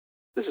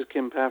This is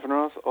Kim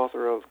Paffenroth,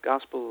 author of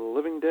Gospel of the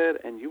Living Dead,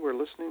 and you are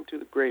listening to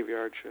The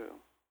Graveyard Show.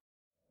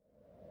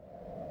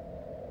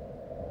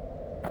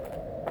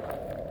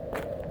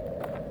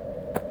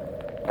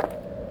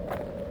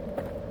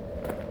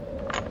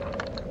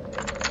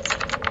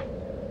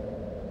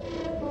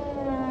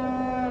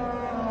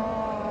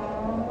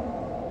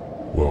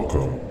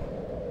 Welcome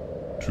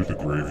to The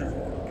Graveyard.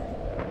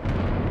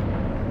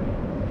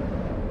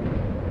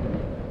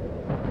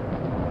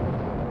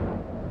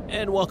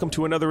 And welcome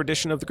to another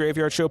edition of the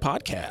Graveyard Show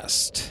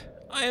podcast.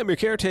 I am your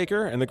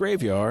caretaker, and the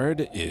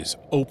graveyard is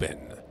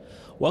open.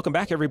 Welcome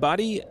back,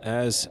 everybody,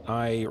 as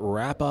I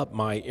wrap up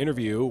my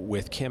interview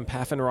with Kim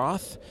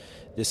Paffenroth.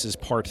 This is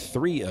part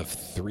 3 of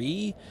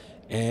 3,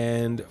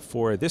 and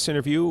for this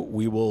interview,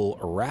 we will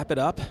wrap it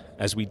up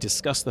as we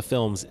discuss the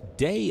films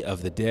Day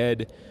of the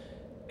Dead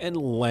and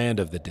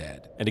Land of the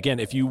Dead. And again,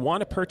 if you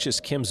want to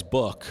purchase Kim's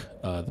book,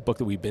 the book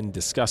that we've been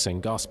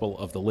discussing, Gospel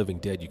of the Living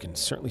Dead, you can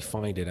certainly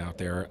find it out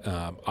there.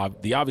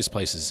 The obvious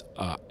place is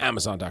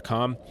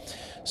Amazon.com.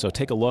 So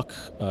take a look,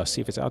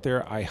 see if it's out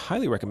there. I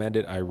highly recommend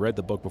it. I read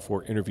the book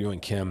before interviewing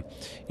Kim.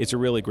 It's a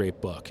really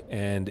great book.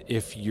 And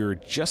if you're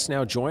just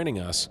now joining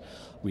us,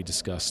 we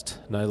discussed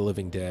Night of the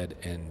Living Dead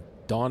and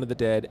Dawn of the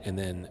Dead, and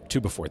then 2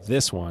 before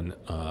this one,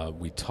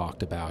 we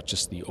talked about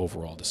just the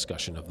overall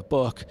discussion of the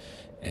book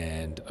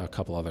and a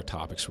couple other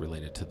topics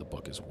related to the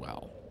book as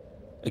well.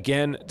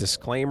 Again,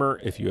 disclaimer,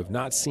 if you have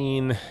not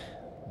seen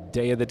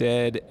Day of the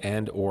Dead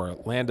and or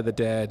Land of the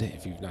Dead,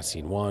 if you've not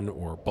seen one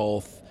or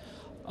both,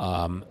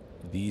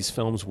 these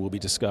films will be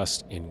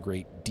discussed in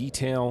great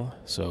detail.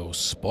 So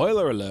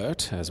spoiler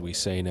alert, as we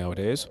say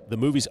nowadays, the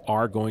movies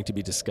are going to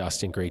be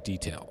discussed in great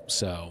detail.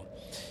 So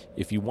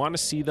if you want to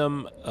see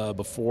them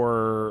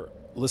before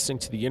listening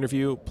to the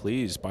interview,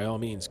 please, by all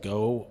means,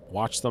 go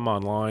watch them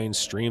online,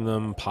 stream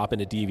them, pop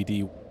into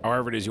DVD,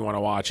 however it is you want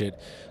to watch it.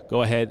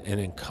 Go ahead and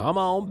then come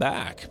on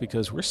back,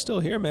 because we're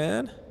still here,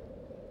 man.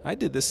 I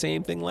did the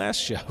same thing last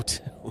show,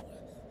 too.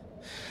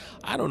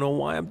 I don't know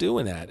why I'm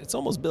doing that. It's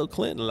almost Bill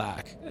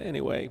Clinton-like.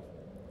 Anyway,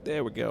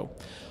 there we go.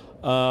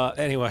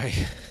 Anyway,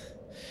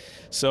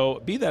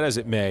 so be that as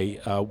it may,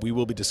 we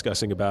will be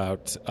discussing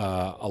about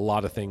a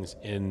lot of things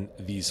in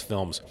these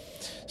films.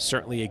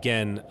 Certainly,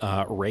 again,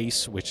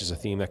 race, which is a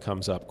theme that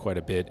comes up quite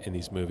a bit in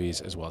these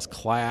movies, as well as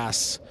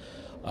class.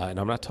 And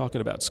I'm not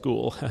talking about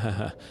school.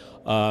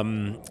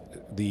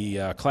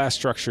 The class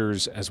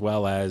structures, as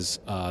well as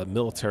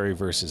military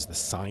versus the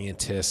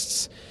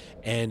scientists.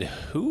 And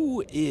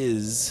who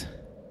is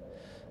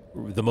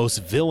the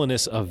most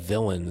villainous of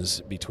villains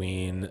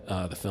between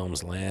the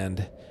films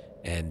Land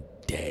and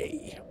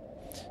Day.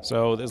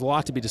 So there's a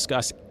lot to be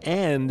discussed,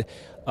 and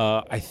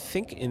I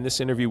think in this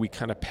interview we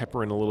kind of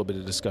pepper in a little bit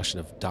of discussion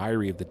of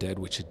Diary of the Dead,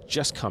 which had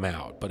just come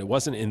out, but it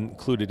wasn't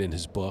included in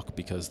his book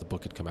because the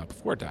book had come out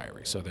before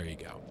Diary, so there you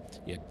go.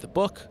 You had the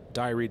book,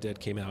 Diary of the Dead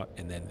came out,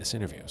 and then this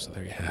interview, so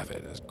there you have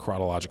it, in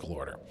chronological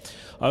order.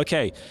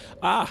 Okay,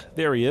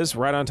 there he is,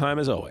 right on time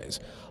as always.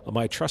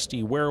 My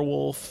trusty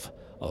werewolf,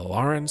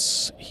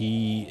 Lawrence.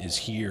 He is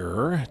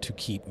here to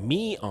keep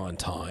me on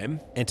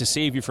time and to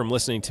save you from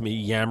listening to me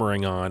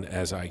yammering on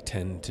as I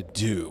tend to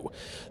do.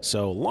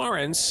 So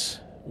Lawrence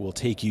will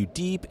take you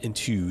deep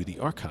into the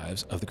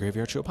archives of the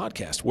Graveyard Show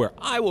podcast, where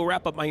I will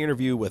wrap up my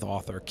interview with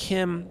author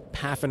Kim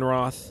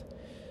Paffenroth,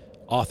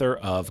 author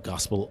of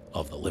Gospel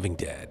of the Living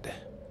Dead.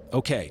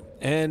 Okay,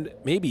 and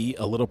maybe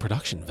a little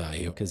production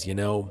value, because, you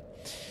know,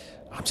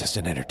 I'm just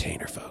an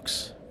entertainer,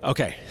 folks.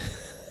 Okay.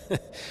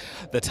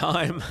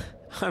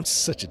 I'm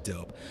such a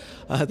dope.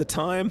 The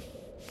time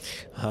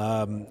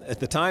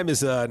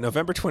is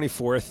November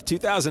 24th,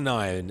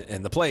 2009,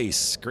 and the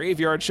place,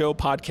 Graveyard Show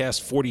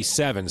Podcast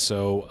 47.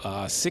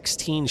 So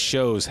 16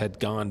 shows had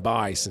gone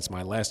by since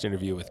my last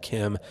interview with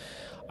Kim.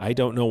 I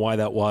don't know why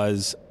that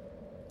was.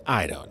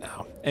 I don't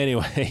know.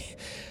 Anyway,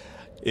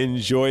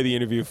 enjoy the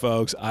interview,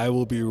 folks. I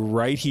will be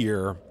right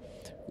here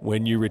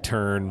when you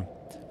return.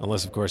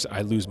 Unless, of course,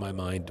 I lose my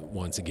mind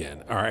once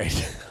again. All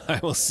right. I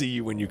will see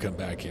you when you come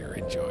back here.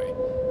 Enjoy.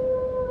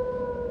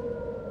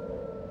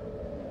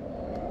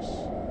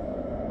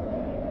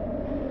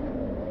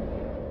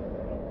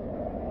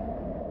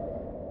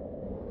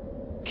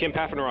 Kim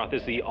Paffenroth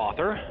is the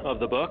author of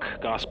the book,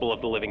 Gospel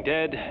of the Living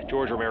Dead,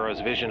 George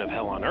Romero's Vision of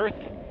Hell on Earth.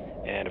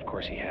 And, of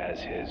course, he has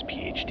his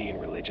PhD in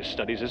religious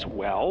studies as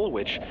well,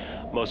 which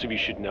most of you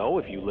should know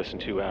if you listen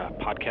to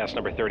podcast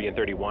number 30 and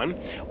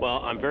 31. Well,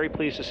 I'm very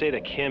pleased to say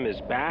that Kim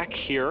is back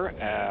here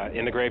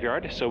in the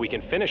graveyard so we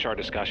can finish our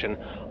discussion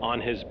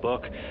on his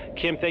book.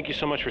 Kim, thank you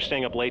so much for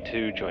staying up late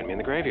to join me in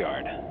the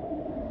graveyard.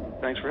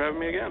 Thanks for having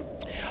me again.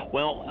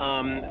 Well,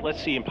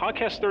 let's see. In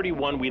podcast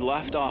 31, we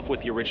left off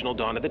with the original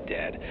Dawn of the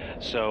Dead.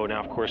 So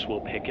now, of course,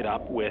 we'll pick it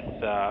up with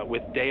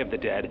Day of the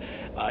Dead.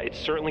 It's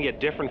certainly a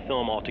different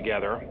film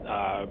altogether,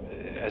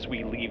 as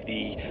we leave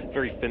the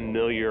very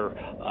familiar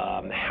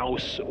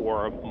house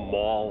or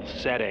mall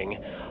setting.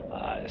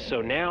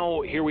 So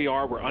now here we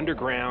are, we're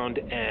underground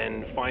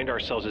and find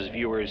ourselves as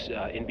viewers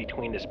in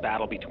between this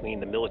battle between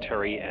the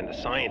military and the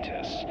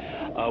scientists.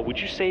 Would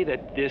you say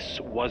that this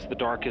was the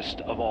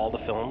darkest of all the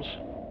films?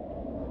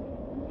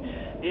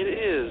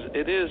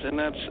 It is,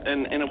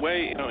 and in a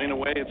way,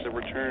 it's a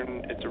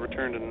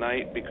return to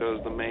night,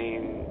 because the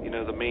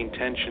main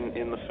tension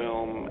in the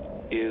film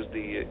is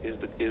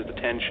the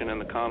tension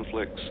and the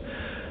conflicts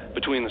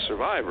between the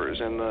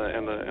survivors and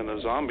the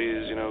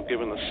zombies.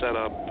 Given the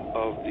setup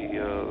of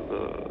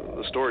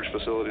the storage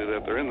facility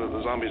that they're in,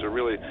 the zombies are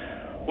really,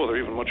 well, they're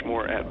even much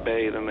more at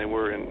bay than they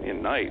were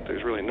in night.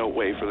 There's really no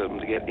way for them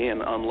to get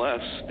in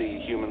unless the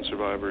human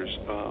survivors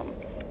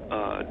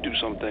do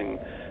something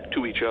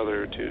to each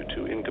other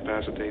to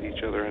incapacitate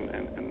each other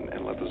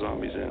and let the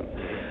zombies in.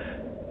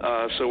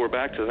 So we're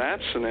back to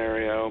that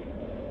scenario.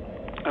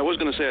 I was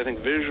going to say, I think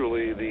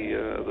visually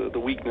the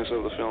weakness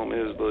of the film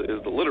is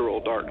the literal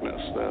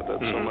darkness that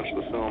so much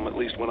of the film, at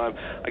least when come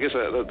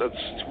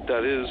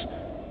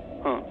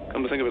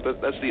to think of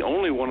it, that's the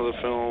only one of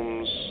the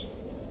films.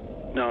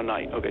 No,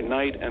 Night. Okay,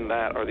 Night and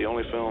that are the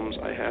only films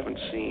I haven't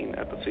seen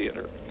at the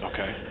theater.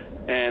 Okay.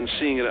 And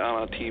seeing it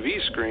on a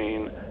TV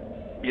screen,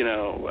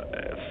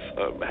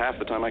 half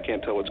the time I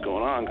can't tell what's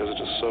going on because it's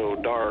just so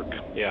dark.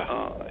 Yeah.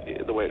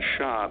 The way it's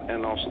shot,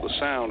 and also the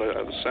sound.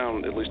 The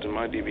sound, at least in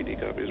my DVD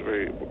copy, is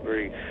very,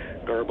 very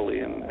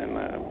garbly. And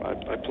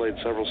I played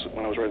several,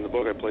 when I was writing the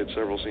book, I played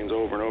several scenes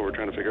over and over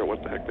trying to figure out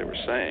what the heck they were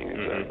saying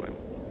exactly.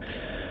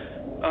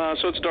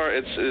 So it's dark.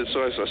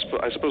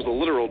 I suppose the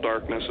literal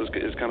darkness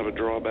is kind of a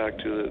drawback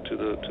to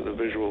the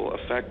visual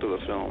effect of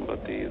the film,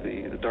 but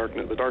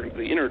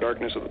the inner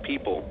darkness of the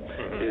people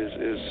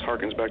is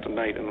harkens back to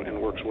night and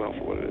works well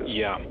for what it is.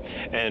 Yeah,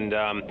 and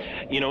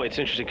it's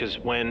interesting because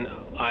when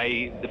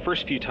the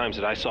first few times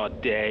that I saw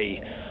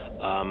Day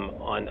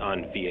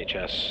on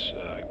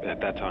VHS at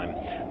that time,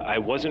 I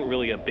wasn't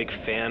really a big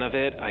fan of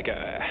it. I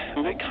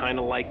kind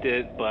of liked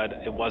it, but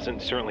it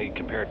wasn't certainly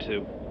compared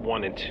to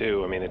 1 and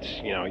 2. I mean, it's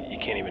you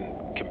can't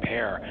even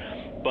compare.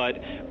 But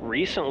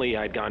recently,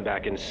 I'd gone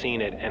back and seen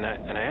it, and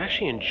I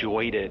actually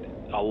enjoyed it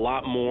a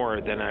lot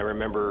more than I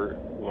remember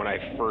when I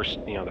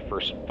first, the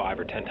first 5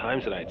 or 10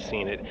 times that I'd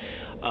seen it.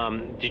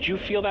 Did you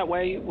feel that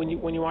way when you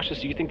watched this?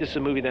 Do you think this is a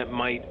movie that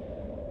might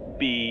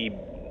be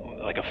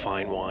like a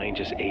fine wine,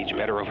 just age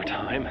better over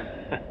time?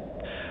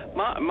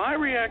 My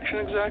reaction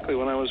exactly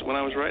when I was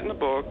writing the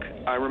book,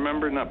 I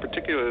remember not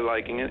particularly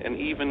liking it, and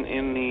even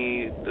in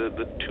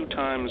the 2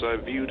 times I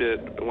viewed it,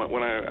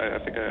 when I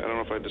think I don't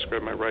know if I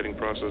described my writing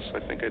process. I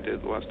think I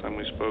did the last time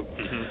we spoke.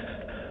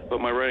 But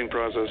my writing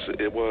process,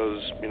 it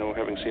was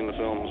having seen the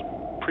films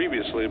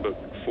previously, but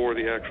for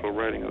the actual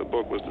writing of the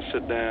book, was to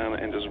sit down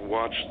and just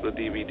watch the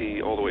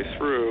DVD all the way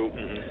through.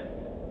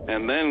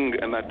 And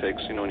that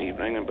takes an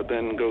evening, but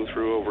then go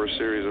through over a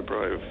series of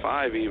probably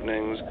 5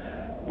 evenings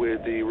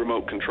with the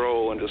remote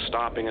control and just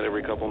stopping it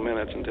every couple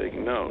minutes and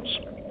taking notes.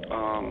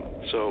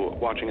 So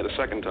watching it a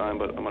second time,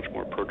 but a much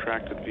more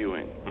protracted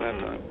viewing that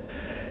time.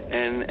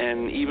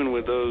 And even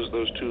with those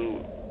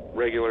 2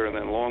 regular and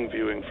then long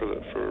viewing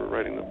for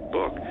writing the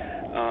book,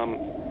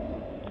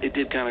 it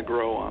did kind of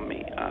grow on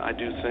me. I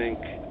do think.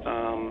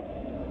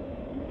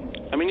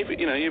 I mean,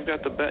 you've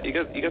got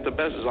you got the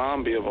best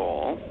zombie of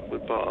all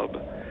with Bub.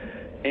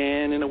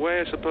 And in a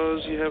way, I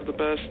suppose you have the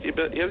best. You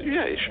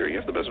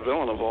have the best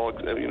villain of all.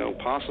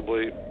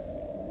 Possibly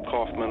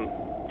Kaufman,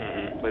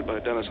 played by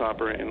Dennis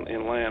Hopper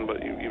in Land.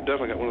 But you've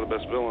definitely got one of the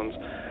best villains.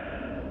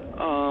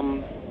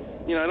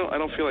 I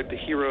don't feel like the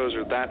heroes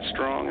are that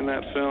strong in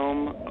that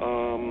film.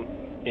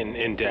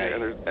 In Day.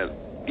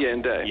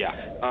 In Day.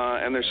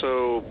 Yeah. And they're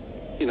so,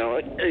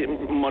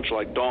 much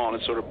like Dawn,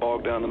 it's sort of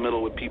bogged down in the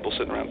middle with people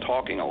sitting around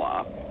talking a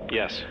lot.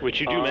 Yes, which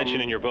you do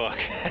mention in your book.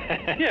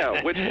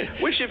 Yeah, which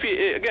if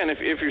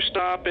you're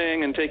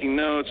stopping and taking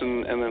notes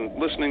and then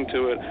listening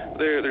to it,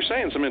 they're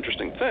saying some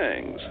interesting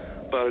things,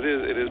 but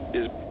it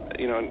is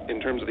in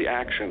terms of the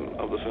action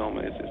of the film,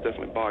 it's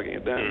definitely bogging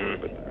it down a little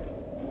bit.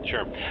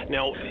 Sure.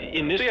 Now,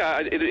 in this,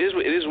 it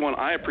is one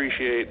I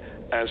appreciate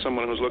as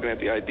someone who's looking at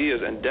the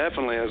ideas, and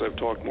definitely as I've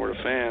talked more to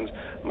fans.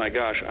 My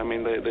gosh, I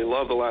mean, they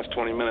love the last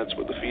 20 minutes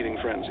with the feeding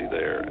frenzy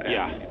there.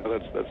 And,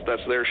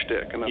 that's their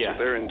shtick, and that's what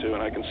they're into.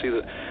 And I can see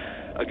that,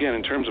 again,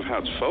 in terms of how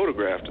it's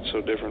photographed, it's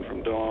so different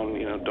from Dawn.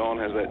 Dawn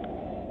has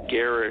that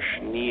garish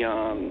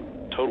neon,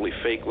 totally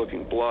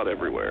fake-looking blood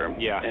everywhere.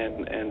 Yeah.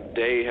 And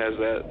Day has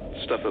that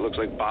stuff that looks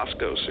like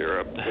Bosco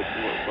syrup.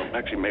 That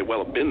actually may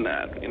well have been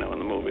that, in the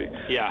movie.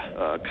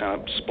 Yeah.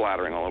 Kind of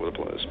splattering all over the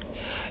place.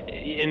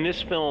 In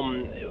this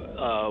film,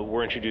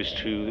 we're introduced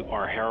to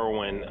our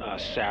heroine,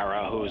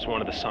 Sarah, who is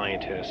one of the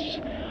scientists.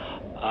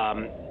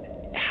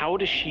 How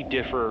does she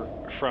differ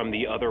from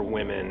the other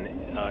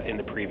women in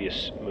the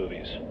previous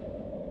movies?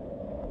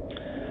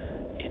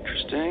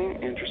 Interesting.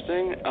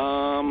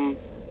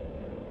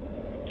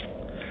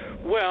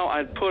 Well,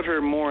 I'd put her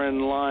more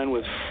in line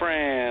with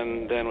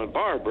Fran than with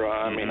Barbara.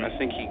 I mean, I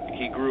think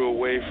he grew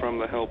away from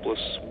the helpless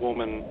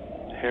woman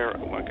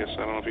heroine. I guess I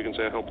don't know if you can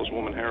say a helpless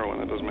woman heroine.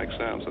 That doesn't make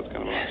sense. That's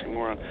kind of an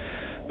oxymoron.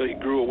 But he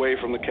grew away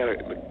from the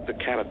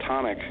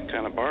catatonic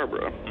kind of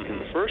Barbara. In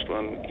the first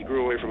one, he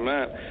grew away from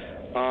that.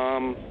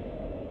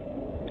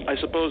 I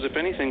suppose, if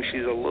anything,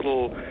 she's a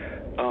little.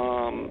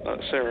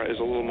 Sarah is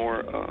a little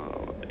more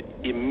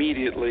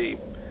immediately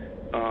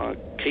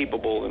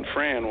capable than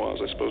Fran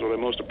was. I suppose what I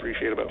most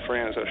appreciate about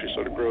Fran is how she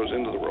sort of grows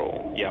into the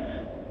role. Yeah.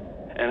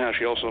 And how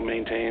she also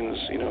maintains,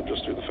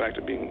 just through the fact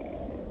of being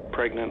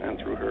pregnant and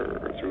through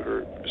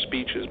her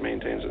speeches,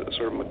 maintains a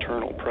sort of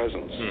maternal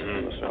presence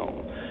in the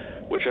film,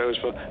 which I always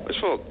felt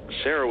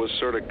Sarah was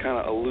sort of kind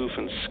of aloof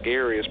and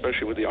scary,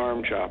 especially with the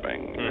arm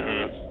chopping.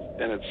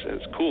 And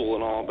it's cool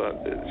and all,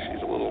 but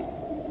she's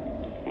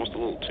almost a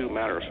little too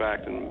matter of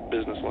fact and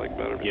businesslike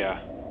about it. Yeah.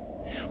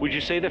 Would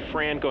you say that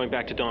Fran, going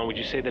back to Dawn, would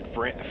you say that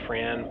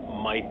Fran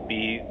might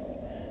be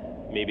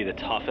maybe the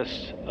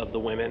toughest of the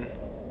women,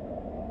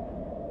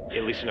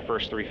 at least in the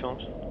first 3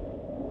 films?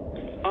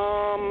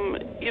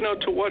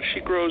 To what she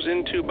grows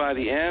into by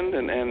the end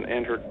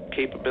and her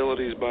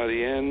capabilities by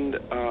the end,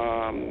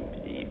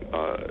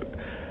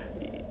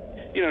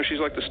 she's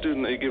like the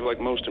student that you give like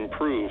most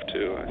improved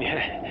to.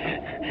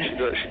 She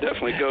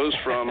definitely goes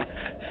from,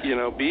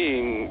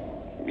 being,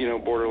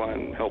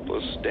 borderline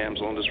helpless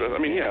damsel in distress.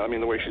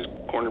 The way she's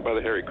cornered by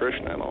the Hare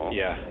Krishna and all.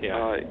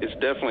 It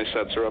definitely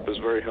sets her up as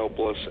very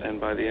helpless, and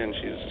by the end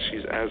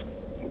she's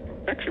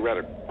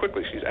rather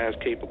quickly she's as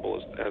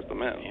capable as the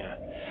men. Yeah.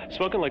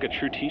 Spoken like a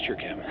true teacher,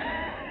 Kim.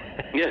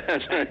 Yeah,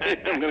 that's right.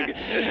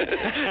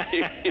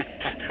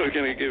 We're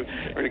gonna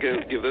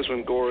give this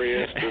one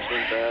goriest, this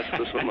one best,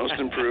 this one most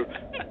improved.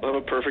 We'll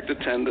have a perfect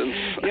attendance.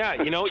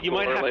 Yeah, you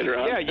might have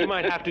to. Yeah, you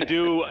might have to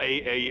do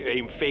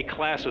a fake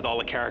class with all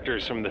the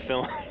characters from the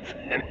films.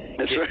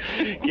 That's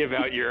right. Give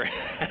out your.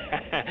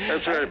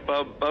 That's right.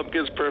 Bub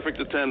gives perfect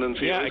attendance.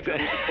 He always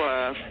comes to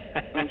class.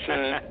 That's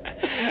right.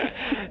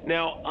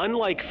 Now,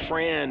 unlike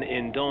Fran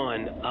in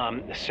Dawn,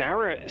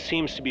 Sarah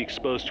seems to be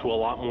exposed to a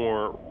lot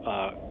more.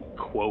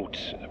 Quote,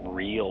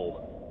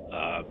 real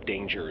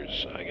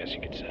dangers, I guess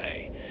you could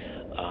say,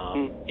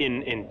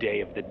 in Day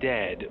of the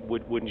Dead.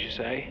 Wouldn't you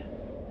say?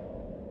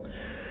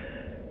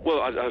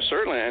 Well, I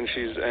certainly, and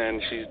she's.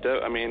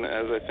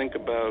 As I think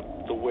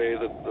about the way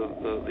that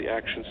the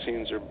action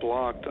scenes are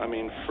blocked,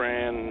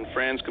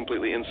 Fran's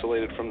completely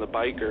insulated from the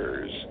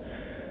bikers,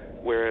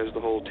 whereas the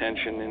whole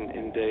tension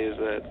in Day is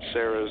that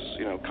Sarah's,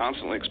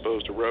 constantly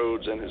exposed to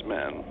Rhodes and his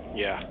men.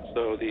 Yeah.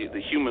 So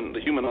the human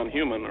on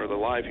human, or the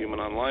live human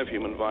on live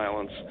human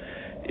violence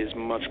is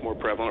much more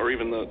prevalent, or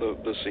even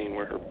the scene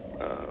where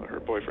her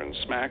boyfriend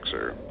smacks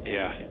her.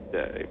 Yeah.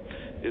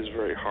 Is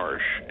very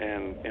harsh,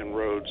 and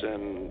Rhodes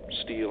and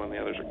Steele and the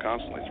others are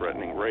constantly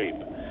threatening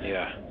rape.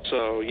 Yeah.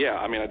 So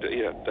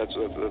that's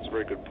a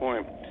very good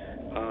point.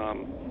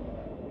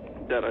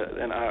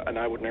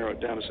 I would narrow it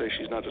down to say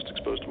she's not just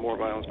exposed to more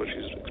violence, but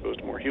she's exposed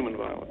to more human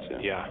violence.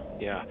 Yeah.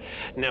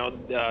 Now,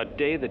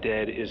 Day of the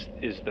Dead is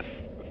the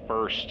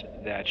first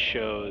that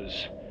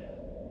shows,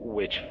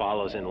 which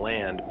follows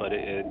inland, but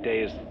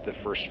Day is the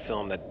first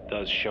film that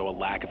does show a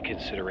lack of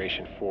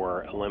consideration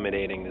for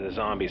eliminating the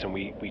zombies, and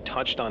we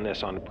touched on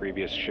this on the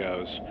previous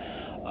shows,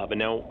 but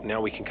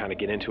now we can kind of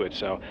get into it.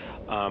 So,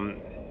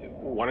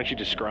 why don't you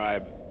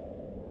describe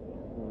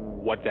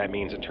what that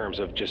means in terms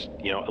of just,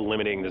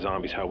 eliminating the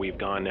zombies, how we've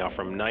gone now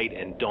from Night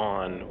and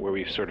Dawn, where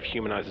we've sort of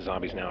humanized the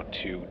zombies, now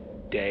to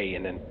Day,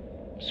 and then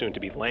soon to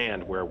be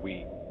Land, where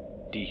we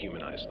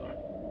dehumanize them.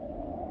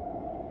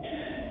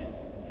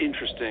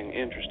 Interesting.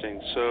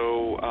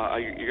 So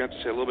you got to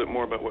say a little bit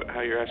more about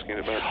how you're asking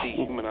about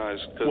dehumanize.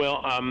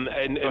 Well,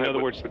 in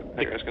other words,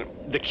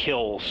 the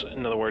kills.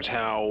 In other words,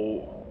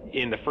 how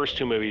in the first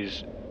 2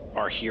 movies,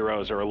 our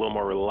heroes are a little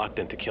more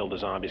reluctant to kill the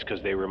zombies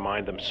because they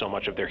remind them so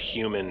much of their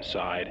human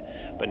side.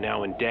 But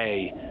now in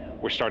Day,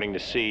 we're starting to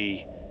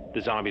see the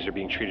zombies are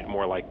being treated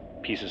more like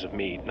pieces of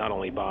meat, not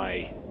only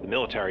by the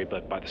military,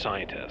 but by the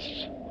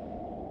scientists.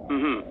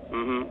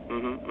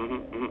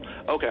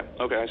 Okay,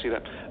 I see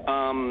that.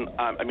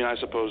 I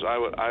suppose I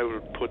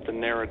would put the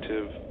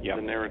narrative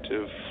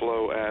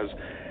flow as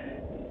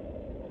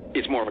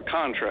it's more of a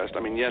contrast.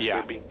 Yes,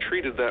 they're being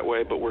treated that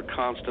way, but we're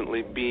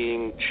constantly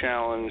being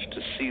challenged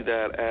to see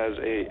that as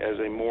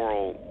a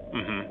moral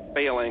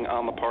failing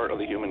on the part of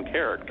the human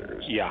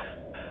characters. Yeah.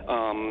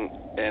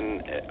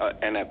 And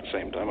at the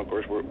same time, of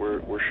course,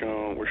 we're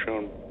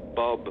shown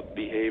Bub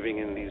behaving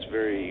in these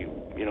very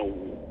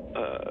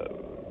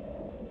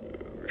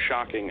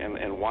shocking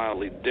and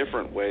wildly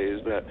different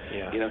ways that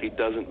he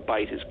doesn't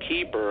bite his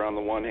keeper on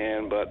the one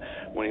hand, but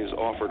when he's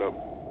offered a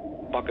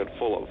bucket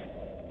full of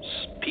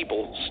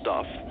people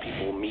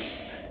meat,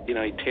 he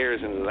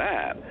tears into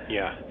that.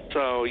 Yeah.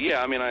 So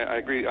I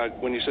agree.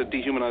 When you said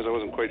dehumanize, I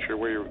wasn't quite sure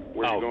where you're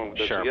going with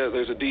this. Sure. Yeah,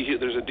 there's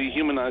a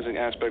dehumanizing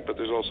aspect, but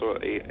there's also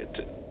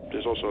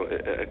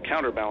a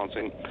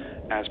counterbalancing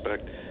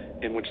aspect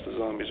in which the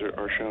zombies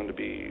are shown to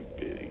be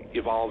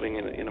evolving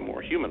in a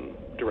more human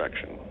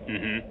direction.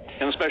 And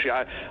especially,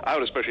 I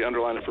would especially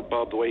underline it for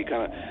Bub, the way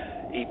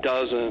he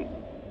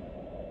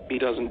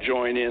doesn't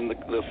join in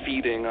the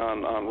feeding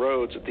on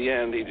Rhodes at the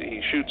end.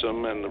 He shoots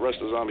him, and the rest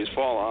of the zombies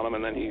fall on him,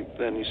 and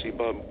then you see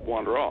Bub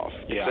wander off.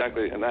 Yeah.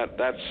 Exactly, and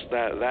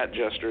that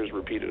gesture is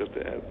repeated at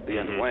the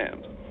end of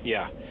Land.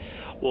 Yeah.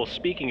 Well,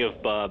 speaking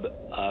of Bub,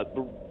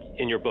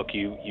 in your book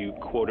you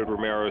quoted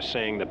Romero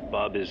saying that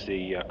Bub is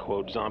the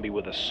quote zombie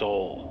with a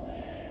soul.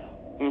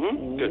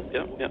 Mm-hmm. Good.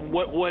 Yeah.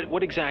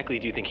 What exactly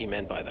do you think he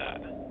meant by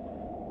that?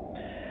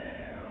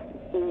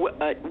 Well,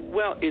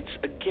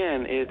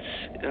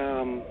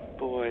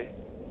 boy.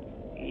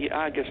 Yeah,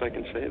 I guess I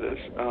can say this.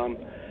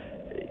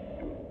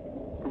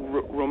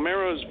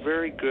 Romero's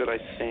very good, I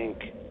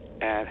think,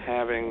 at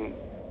having,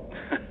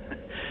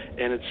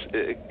 and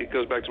it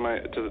goes back to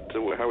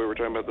how we were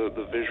talking about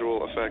the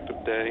visual effect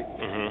of Day,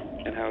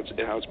 Mm-hmm. and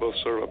how it's both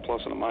sort of a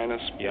plus and a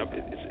minus. Yep.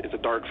 It's a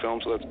dark film,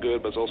 so that's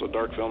good, but it's also a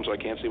dark film, so I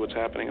can't see what's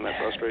happening, and that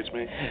frustrates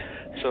me.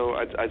 So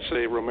I'd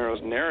say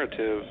Romero's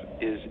narrative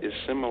is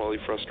similarly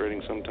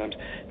frustrating sometimes.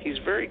 He's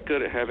very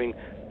good at having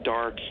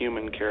dark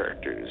human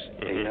characters.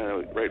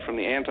 Mm-hmm. Right from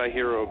the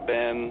anti-hero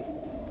Ben,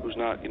 who's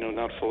not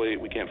fully,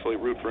 we can't fully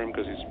root for him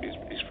because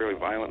he's fairly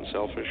violent and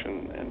selfish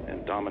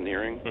and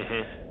domineering.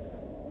 Mm-hmm.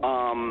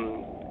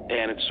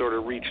 And it sort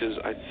of reaches,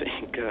 I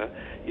think,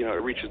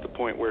 it reaches the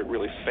point where it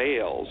really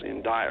fails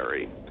in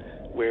Diary,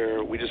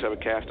 where we just have a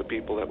cast of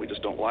people that we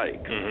just don't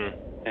like, mm-hmm.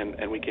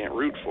 and we can't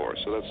root for.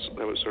 So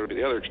that would sort of be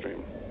the other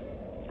extreme,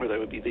 or that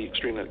would be the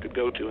extreme that it could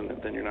go to, and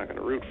then you're not going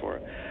to root for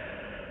it.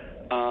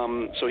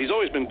 So he's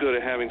always been good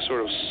at having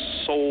sort of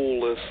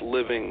soulless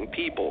living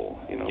people,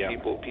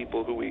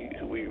 people who we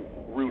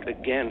root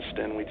against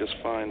and we just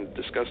find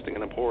disgusting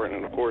and abhorrent.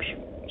 And of course,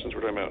 since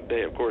we're talking about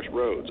Day, of course,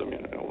 Rhodes. I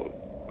mean, although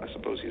I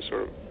suppose he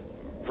sort of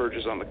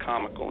verges on the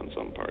comical in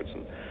some parts,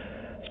 and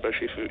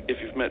especially if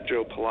you've met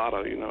Joe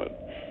Pilato, it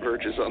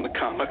verges on the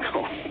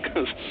comical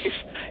because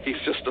he's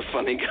just a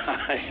funny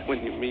guy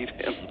when you meet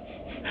him.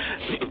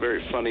 Just a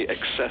very funny,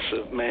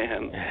 excessive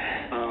man.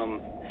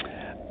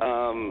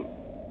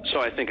 So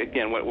I think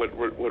again, what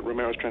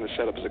Romero's trying to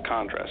set up is a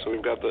contrast. So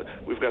we've got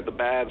the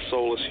bad,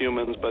 soulless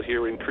humans, but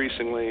here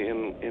increasingly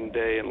in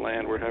Day and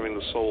Land, we're having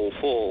the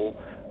soulful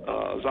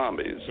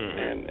zombies,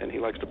 mm-hmm. and he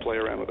likes to play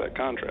around with that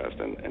contrast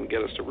and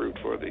get us to root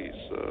for these,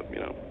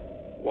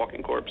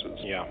 walking corpses.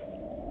 Yeah.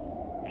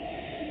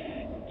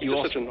 He's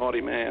such a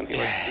naughty man. He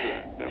likes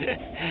to do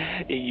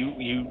that.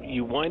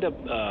 You wind up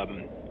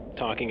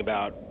talking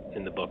about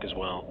in the book as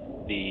well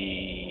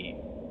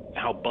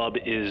how Bub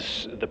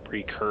is the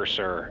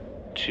precursor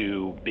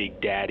to Big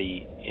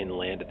Daddy in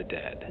Land of the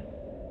Dead.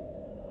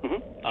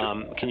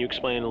 Mm-hmm. Can you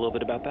explain a little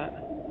bit about that?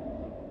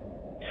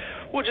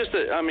 Well, just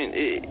that, I mean,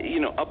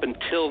 up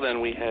until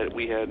then we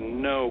had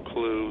no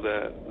clue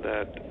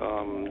that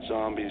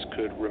zombies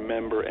could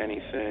remember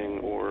anything,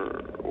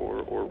 or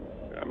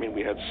I mean,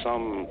 we had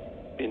some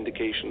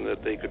indication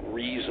that they could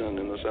reason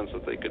in the sense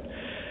that they could,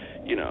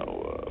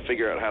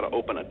 figure out how to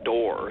open a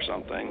door or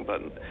something,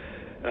 but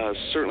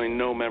certainly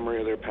no memory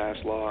of their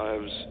past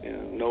lives,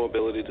 no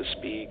ability to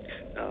speak,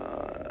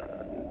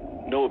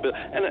 no ability,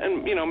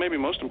 and maybe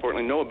most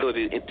importantly, no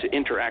ability to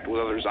interact with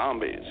other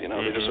zombies.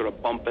 Mm-hmm. They just sort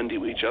of bump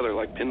into each other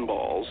like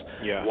pinballs,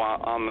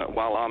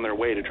 while on their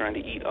way to trying to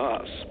eat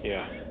us.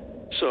 Yeah.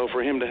 So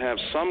for him to have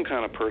some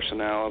kind of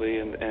personality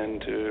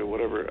and to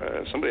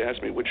whatever, somebody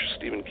asked me which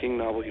Stephen King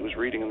novel he was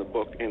reading in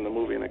the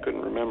movie, and I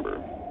couldn't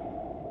remember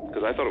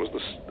because I thought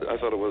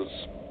it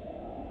was.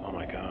 Oh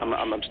my God!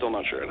 I'm still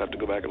not sure. I'd have to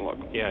go back and look.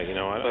 Yeah,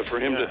 But for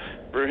him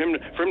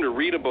to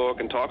read a book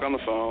and talk on the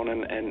phone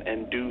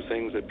and do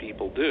things that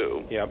people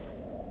do. Yep.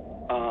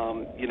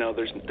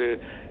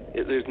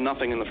 There's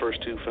nothing in the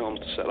first two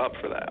films to set up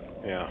for that.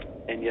 Yeah.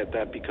 And yet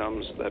that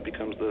becomes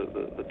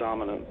the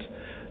dominant.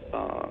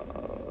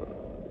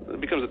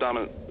 It becomes a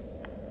dominant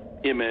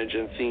image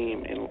and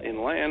theme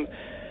in Land,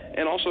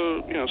 and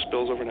also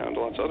spills over now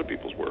into lots of other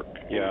people's work,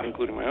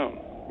 including my own.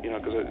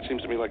 Because it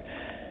seems to me like.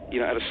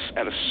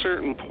 At a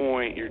certain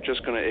point, you're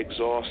just going to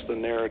exhaust the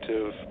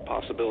narrative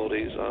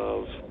possibilities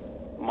of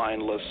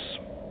mindless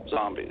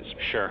zombies.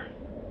 Sure.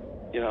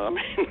 I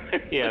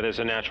mean. Yeah, there's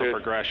a natural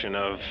progression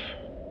of.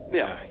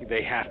 Yeah.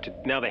 They have to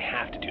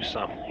do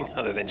something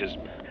other than just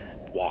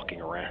walking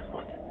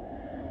around.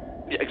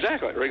 Yeah,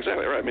 exactly right.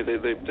 I mean,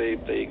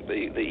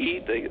 they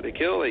eat, they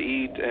kill, they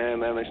eat,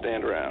 and then they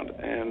stand around,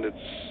 and it's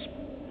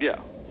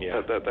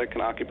that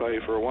can occupy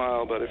you for a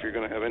while. But if you're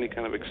going to have any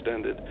kind of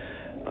extended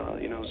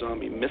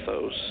zombie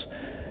mythos,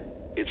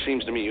 it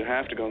seems to me you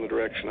have to go in the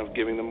direction of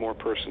giving them more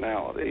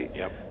personality.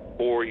 Yep.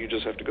 Or you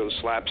just have to go the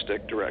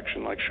slapstick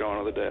direction, like Shaun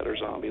of the Dead or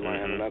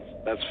Zombieland, mm-hmm. and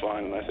that's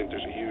fine. And I think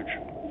there's a huge,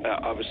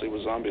 obviously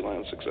with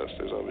Zombieland's success,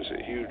 there's obviously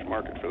a huge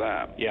market for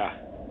that. Yeah.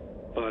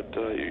 But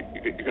you're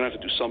going to have to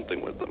do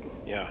something with them.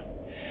 Yeah.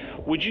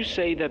 Would you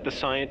say that the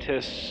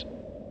scientists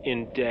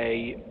in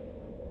Day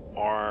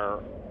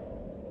are,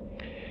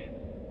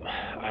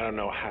 I don't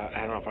know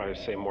if I would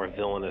say more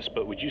villainous,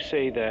 but would you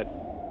say that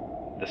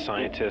the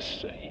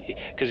scientists,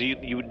 because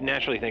you would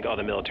naturally think,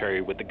 the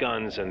military with the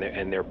guns and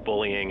their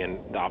bullying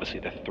and obviously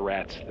the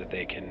threats that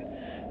they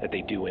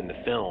do in the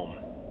film,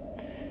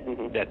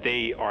 mm-hmm. that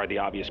they are the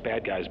obvious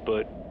bad guys.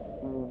 But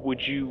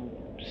would you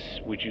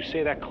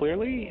say that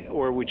clearly,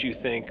 or would you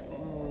think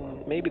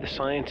maybe the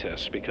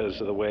scientists,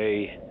 because of the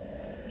way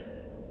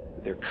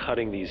they're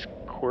cutting these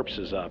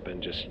corpses up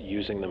and just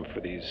using them for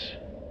these?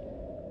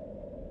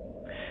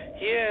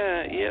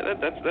 Yeah,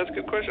 that's a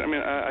good question. I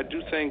mean, I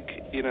do think,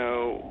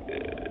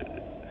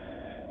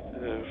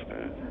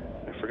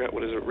 I forgot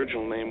what his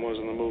original name was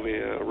in the movie.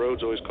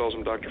 Rhodes always calls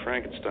him Dr.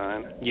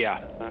 Frankenstein.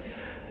 Yeah.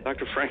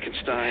 Dr.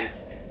 Frankenstein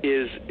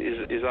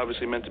is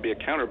obviously meant to be a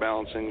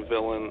counterbalancing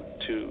villain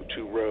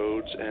to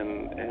Rhodes,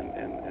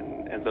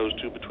 and those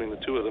two, between the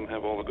two of them,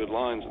 have all the good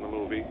lines in the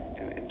movie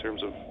in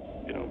terms of,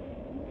 you know,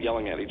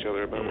 yelling at each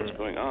other about what's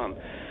going on.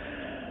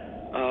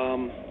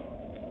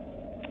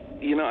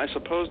 You know, I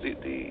suppose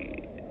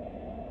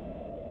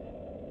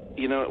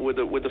you know, with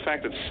the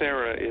fact that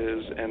Sarah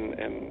is, and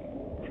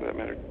for that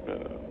matter,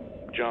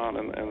 John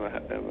and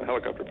the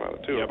helicopter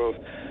pilot too, are both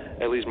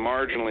at least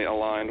marginally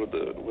aligned with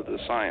the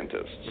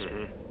scientists.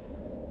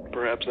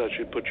 Perhaps that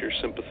should put your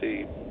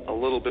sympathy a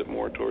little bit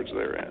more towards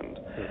their end.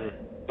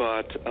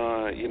 But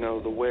you know,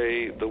 the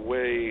way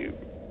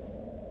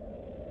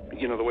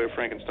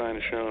Frankenstein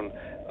is shown,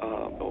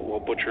 while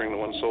butchering the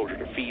one soldier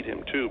to feed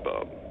him too,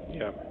 Bob.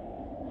 Yeah.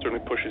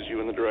 Certainly pushes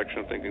you in the direction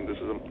of thinking this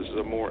is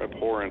a more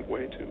abhorrent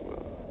way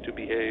to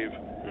behave.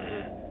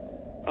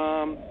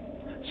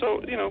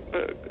 So, you know,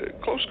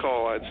 close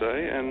call, I'd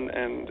say. And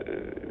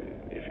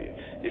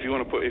if you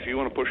want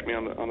to push me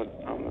on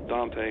the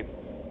Dante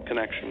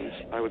connections,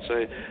 I would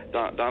say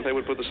Dante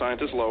would put the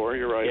scientists lower.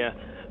 You're right. Yeah.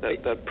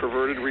 That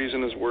perverted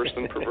reason is worse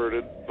than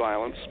perverted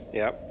violence.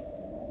 Yep.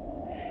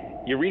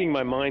 You're reading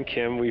my mind,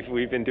 Kim.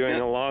 We've been doing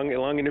a long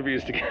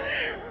interviews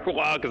together for a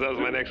while, because that was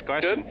my next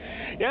question.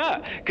 Good.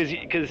 Yeah,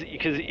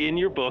 because in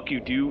your book you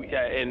do,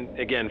 and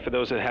again, for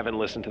those that haven't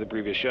listened to the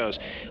previous shows,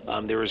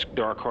 there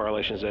are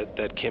correlations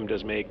that Kim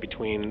does make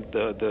between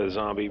the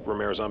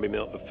Romero zombie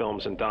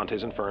films and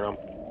Dante's Inferno.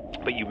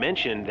 But you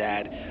mentioned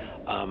that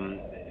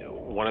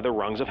one of the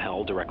rungs of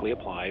hell directly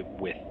apply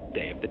with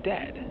Day of the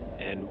Dead,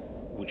 and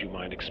would you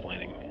mind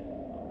explaining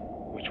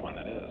which one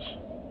that is?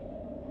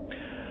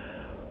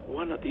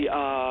 One of the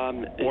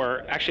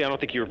or actually, I don't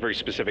think you were very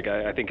specific.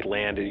 I think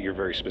Land, you're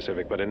very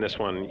specific, but in this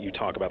one you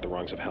talk about the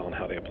rungs of hell and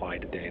how they apply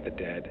to Day of the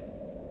Dead.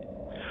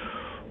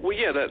 Well,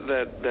 yeah, that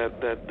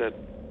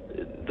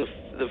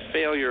the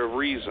failure of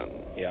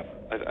reason. Yeah.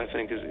 I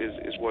think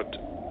is what,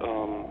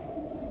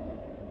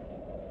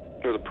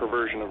 or the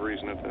perversion of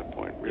reason at that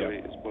point really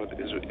is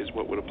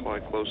what would apply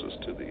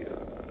closest to the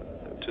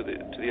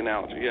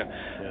analogy. Yeah.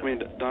 I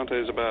mean,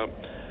 Dante is about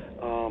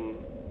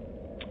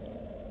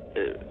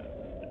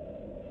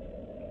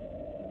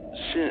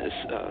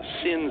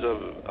sins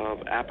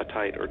of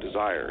appetite or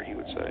desire, he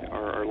would say,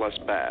 are less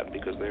bad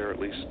because they are at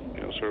least,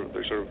 you know,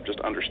 they're sort of just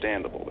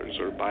understandable. They're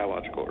sort of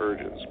biological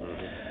urges.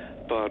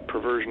 But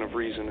perversion of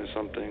reason is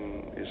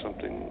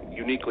something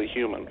uniquely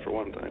human, for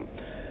one thing,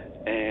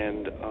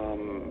 and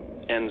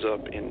ends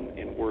up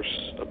in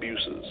worse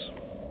abuses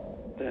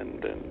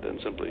than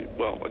simply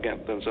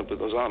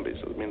the zombies.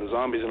 I mean, the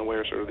zombies in a way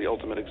are sort of the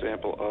ultimate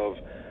example of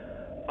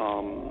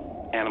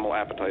animal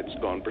appetites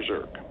gone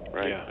berserk,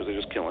 right? Because they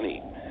just kill and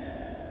eat.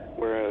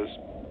 Whereas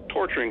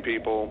torturing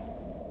people,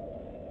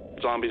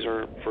 zombies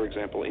are, for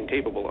example,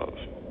 incapable of.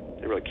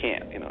 They really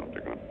can't. You know,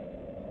 they're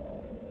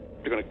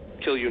going to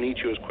kill you and eat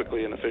you as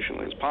quickly and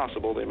efficiently as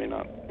possible. They may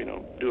not, you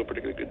know, do a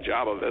particularly good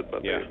job of it,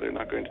 but they're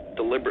not going to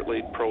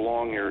deliberately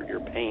prolong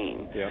your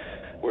pain. Yeah.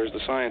 Whereas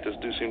the scientists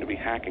do seem to be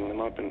hacking them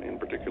up in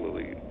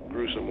particularly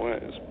gruesome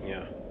ways.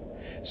 Yeah.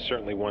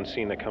 Certainly, one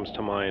scene that comes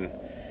to mind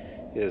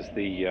is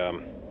the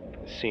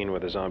scene where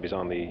the zombie's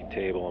on the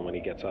table and when he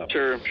gets up.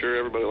 Sure,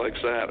 everybody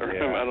likes that. Or I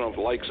don't know if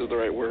likes is the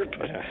right word,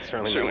 but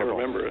certainly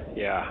remember it.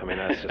 Yeah, I mean,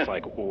 that's just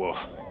like, whoa.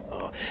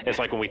 It's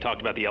like when we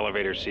talked about the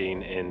elevator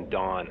scene in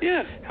Dawn.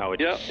 Yeah. How it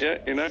you're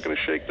not going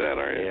to shake that,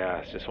 are you? Yeah,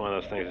 it's just one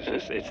of those things.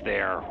 It's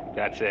there.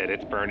 That's it.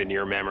 It's burned into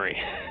your memory.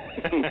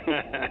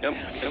 Yep.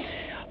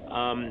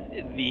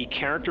 The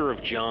character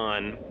of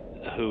John,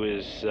 who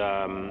is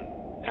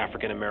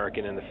African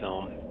American in the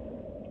film,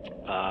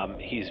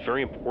 he's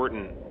very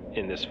important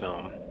in this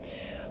film.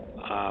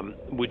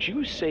 Would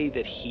you say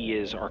that he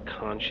is our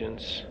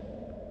conscience?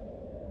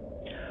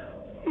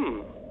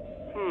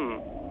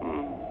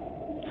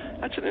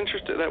 That's an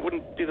interesting. That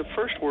wouldn't be the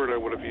first word I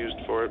would have used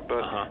for it,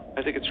 but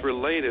I think it's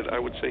related. I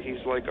would say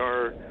he's like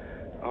our.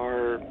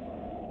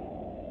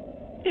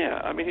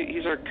 Yeah, I mean,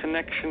 he's our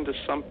connection to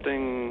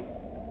something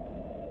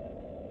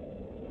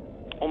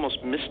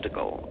almost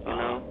mystical. You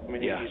know, I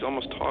mean, he's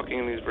almost talking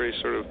in these very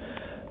sort of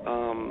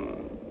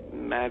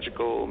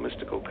magical,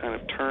 mystical kind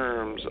of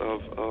terms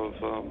of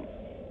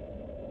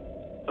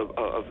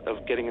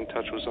getting in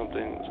touch with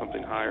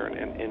something higher,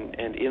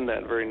 and in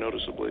that very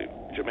noticeably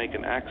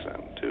Jamaican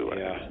accent too. I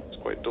think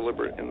it's quite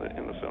deliberate in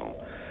the film.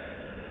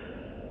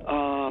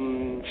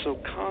 So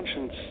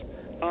conscience,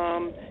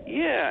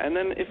 and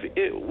then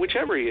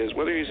whichever he is,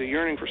 whether he's a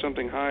yearning for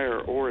something higher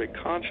or a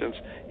conscience,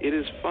 it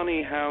is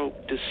funny how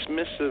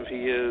dismissive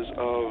he is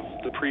of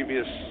the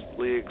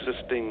previously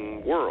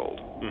existing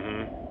world.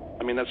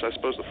 I mean, that's, I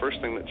suppose, the first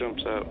thing that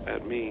jumps out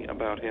at me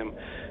about him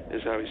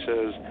is how he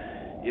says,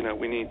 you know,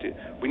 we need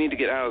to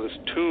get out of this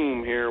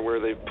tomb here where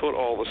they've put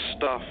all the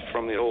stuff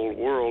from the old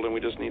world, and we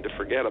just need to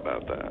forget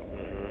about that.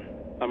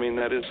 I mean,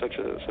 that is such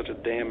a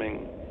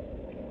damning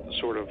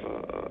sort of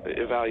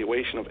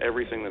evaluation of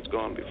everything that's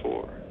gone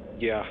before.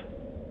 Yeah,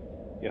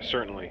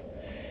 certainly.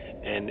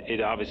 And it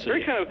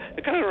obviously...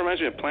 It kind of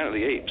reminds me of Planet of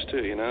the Apes,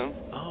 too, you know?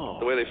 Oh.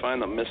 The way they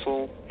find the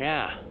missile.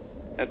 Yeah.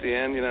 At the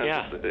end, you know?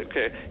 Yeah. Just,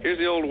 okay, here's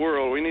the old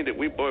world. We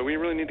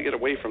really need to get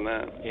away from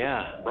that.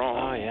 Yeah. Wrong.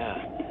 Oh,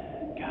 yeah.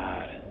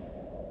 God.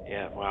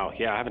 Yeah, wow.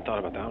 Yeah, I haven't thought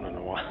about that one in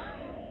a while.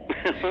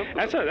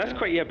 That's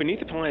quite, yeah, Beneath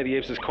the Planet of the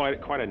Apes is quite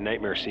a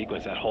nightmare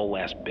sequence, that whole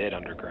last bit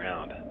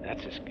underground.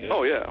 That's just good.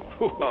 Oh, yeah.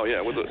 Oh,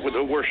 yeah, with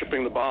the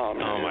worshipping the bomb.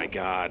 Oh, my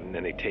God, and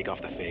then they take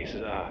off the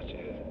faces. Oh,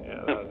 jeez.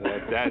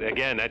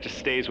 Yeah, that just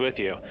stays with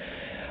you.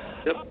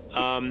 Yep.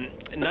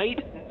 Night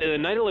of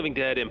the Living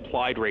Dead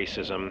implied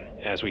racism,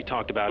 as we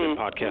talked about in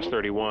podcast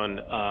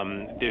 31.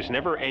 There's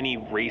never any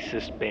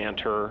racist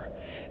banter.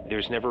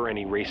 There's never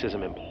any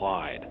racism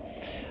implied.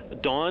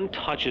 Dawn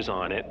touches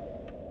on it,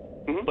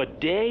 but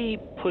Day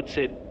puts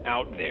it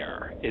out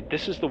there.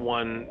 This is the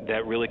one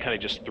that really kind of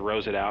just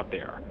throws it out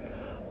there.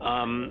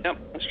 Yep,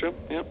 that's true.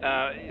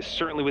 Yep.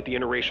 Certainly with the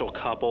interracial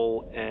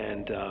couple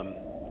and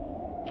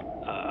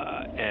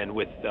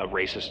with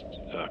racist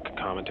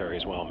commentary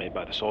as well made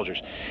by the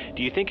soldiers.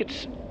 Do you think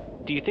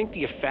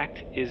the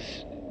effect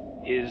is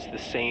the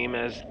same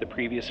as the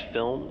previous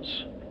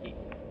films?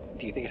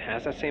 Do you think it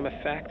has that same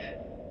effect?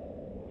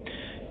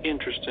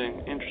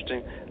 Interesting.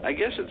 I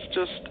guess it's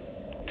just,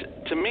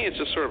 to me, it's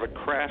just sort of a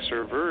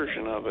crasser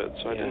version of it.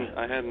 So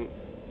I hadn't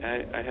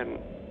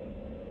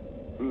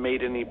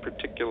made any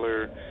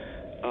particular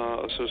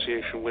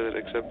association with it,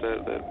 except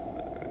that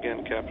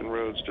again, Captain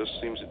Rhodes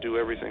just seems to do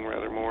everything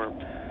rather more,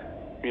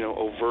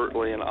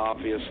 overtly and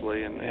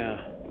obviously, and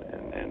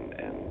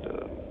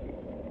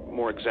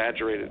more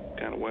exaggerated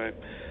kind of way.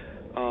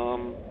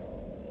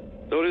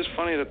 Though it is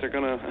funny that they're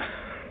gonna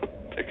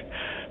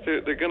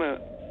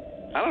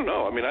I don't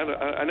know. I mean,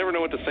 I never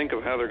know what to think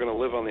of how they're going to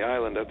live on the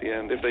island at the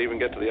end, if they even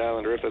get to the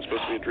island, or if that's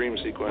supposed to be a dream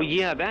sequence. Well,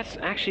 yeah, that's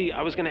actually,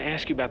 I was going to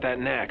ask you about that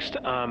next.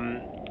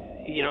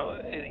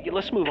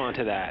 Let's move on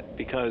to that,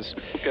 because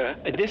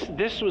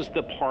this was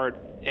the part,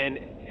 and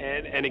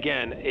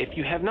again, if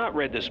you have not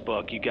read this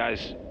book, you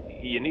guys,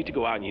 you need to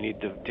go out and you need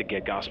to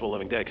get Gospel of the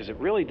Living Dead, because it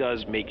really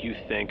does make you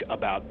think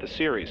about the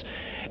series.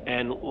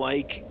 And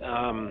like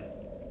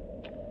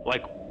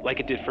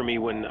it did for me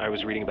when I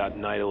was reading about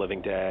Night of the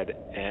Living Dead,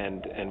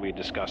 and we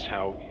discussed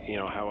how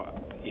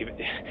even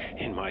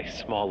in my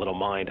small little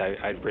mind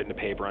I'd written a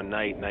paper on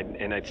Night,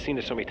 and I'd seen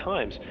it so many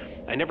times.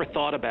 I never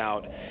thought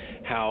about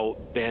how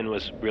Ben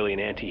was really an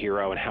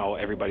anti-hero and how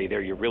everybody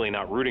there, you're really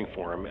not rooting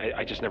for him.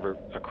 I just never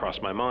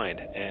crossed my mind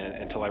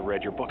until I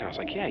read your book, and I was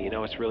like, yeah,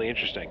 it's really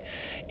interesting.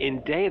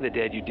 In Day of the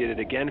Dead, you did it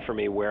again for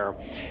me, where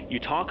you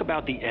talk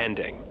about the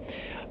ending.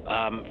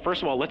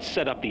 First of all, let's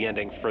set up the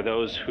ending for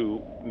those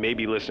who may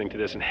be listening to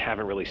this and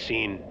haven't really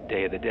seen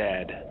Day of the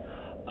Dead.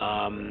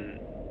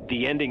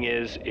 The ending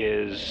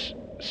is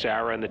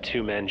Sarah and the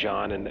two men,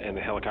 John and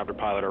the helicopter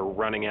pilot, are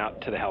running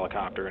out to the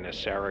helicopter, and as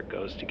Sarah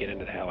goes to get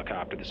into the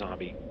helicopter, the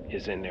zombie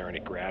is in there and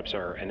it grabs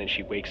her, and then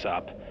she wakes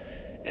up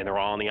and they're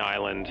all on the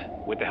island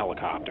with the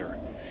helicopter.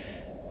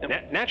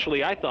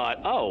 Naturally, I thought,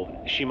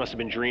 she must have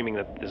been dreaming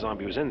that the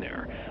zombie was in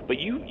there. But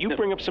you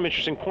bring up some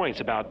interesting points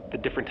about the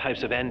different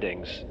types of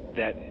endings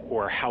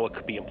or how it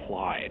could be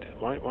implied.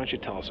 Why don't you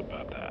tell us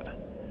about that?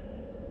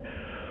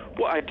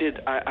 Well, I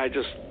did. I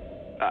just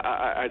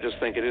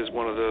think it is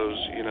one of those,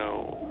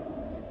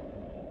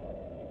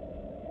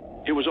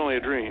 it was only a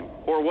dream,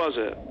 or was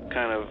it,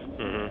 kind of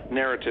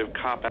narrative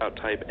cop-out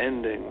type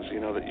endings,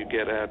 that you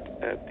get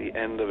at the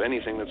end of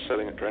anything that's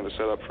trying to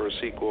set up for a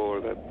sequel, or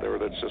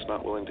that's just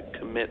not willing to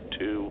commit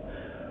to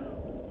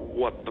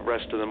what the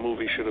rest of the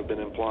movie should have been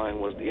implying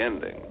was the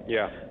ending.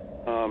 Yeah.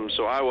 I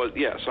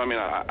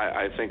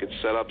think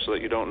it's set up so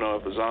that you don't know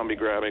if the zombie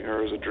grabbing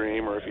her is a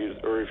dream, or if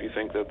you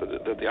think that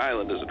the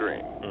island is a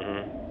dream.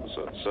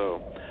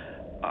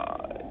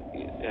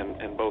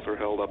 And both are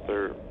held up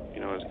there,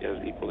 as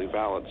equally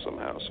valid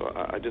somehow. So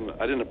I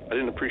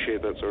didn't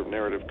appreciate that sort of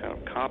narrative kind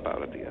of cop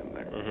out at the end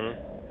there.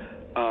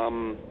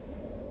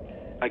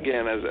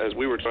 Again, as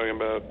we were talking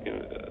about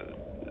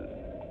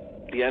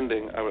the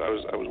ending, I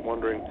was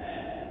wondering,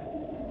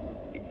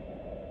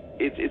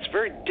 it's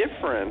very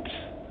different.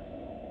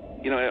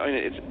 In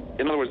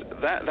other words,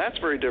 that's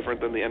very different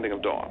than the ending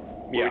of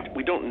Dawn. Yeah.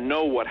 We don't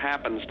know what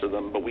happens to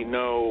them, but we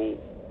know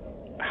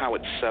how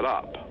it's set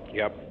up.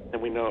 Yep.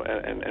 And we know,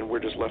 and we're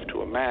just left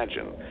to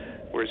imagine.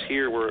 Whereas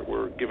here,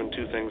 we're given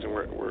two things, and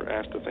we're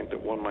asked to think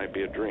that one might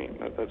be a dream.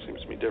 That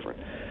seems to me different.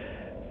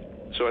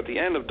 So at the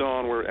end of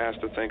Dawn, we're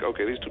asked to think,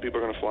 okay, these two people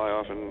are going to fly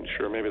off, and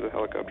sure, maybe the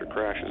helicopter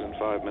crashes in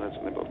 5 minutes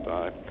and they both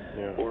die,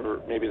 or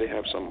maybe they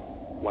have some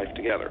life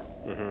together.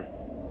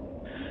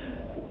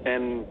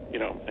 And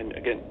and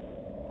again,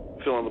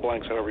 fill in the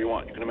blanks however you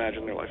want. You can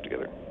imagine their life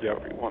together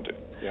however you want to.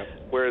 Yep.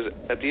 Whereas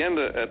at the end,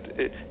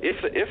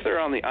 if they're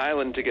on the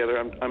island together,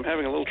 I'm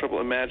having a little trouble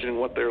imagining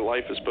what their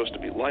life is supposed to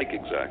be like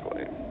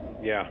exactly.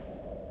 Yeah.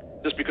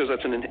 Just because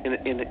that's an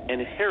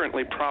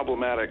inherently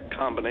problematic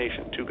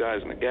combination, two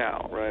guys and a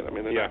gal, right? I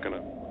mean, it's not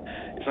going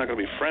to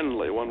be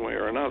friendly one way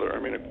or another. I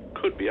mean, it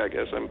could be, I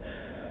guess.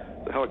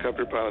 The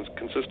helicopter pilot's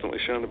consistently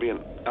shown to be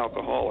an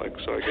alcoholic,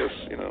 so I guess,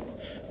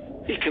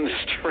 He can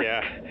just drink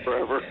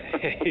forever.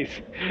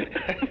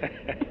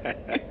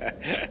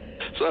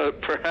 So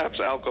perhaps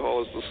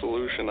alcohol is the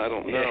solution. I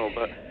don't know,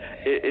 but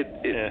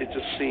it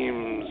just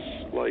seems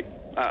like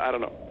I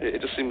don't know.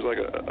 It just seems like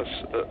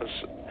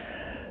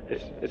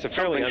it's a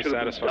fairly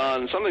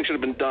unsatisfying. Something should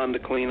have been done to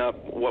clean up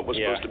what was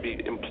supposed to be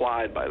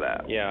implied by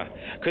that. Yeah,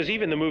 because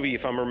even the movie,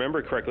 if I'm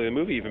remembering correctly, the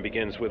movie even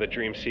begins with a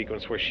dream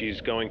sequence where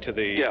she's going to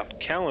the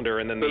calendar,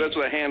 and then that's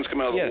where the hands come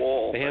out of the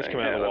wall. The hands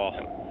come out of the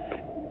wall.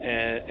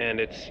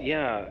 And it's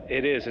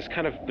it's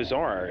kind of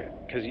bizarre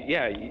because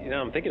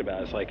I'm thinking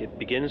about it. It's like it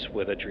begins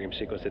with a dream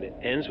sequence and it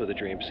ends with a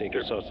dream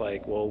sequence. So it's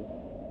like, well,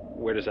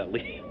 where does that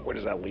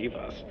leave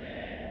us?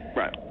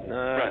 Right.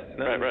 Not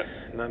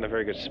in a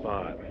very good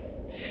spot.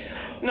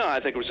 No, I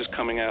think it was just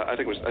coming out. I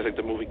think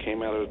the movie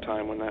came out at a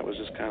time when that was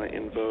just kind of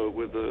in vogue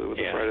with the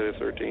Friday the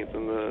 13th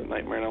and the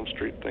Nightmare on Elm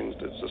Street things.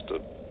 It's just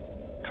to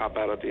cop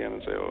out at the end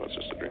and say, oh, it's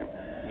just a dream.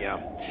 Yeah.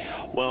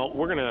 Well,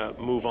 we're gonna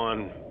move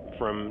on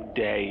from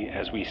Day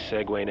as we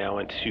segue now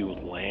into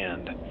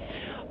Land.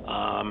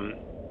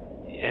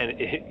 And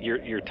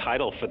your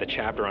title for the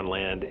chapter on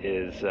Land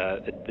is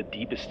The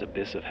Deepest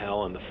Abyss of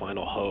Hell and the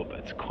Final Hope.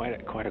 It's quite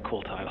a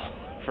cool title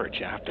for a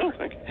chapter. Oh,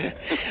 thank you.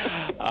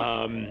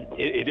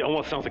 It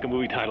almost sounds like a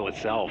movie title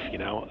itself, you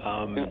know.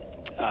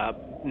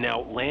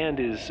 Now, Land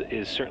is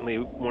certainly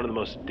one of the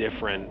most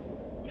different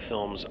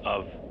films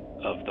of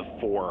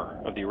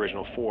the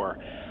original four.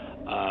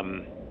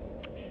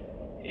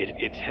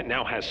 It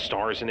now has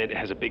stars in it. It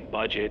has a big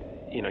budget.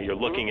 You know, you're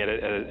looking at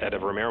a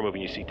Romero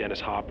movie and you see Dennis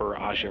Hopper,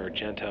 Asia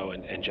Argento,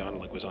 and John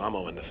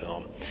Leguizamo in the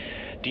film.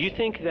 Do you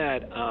think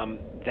that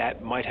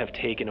that might have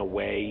taken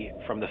away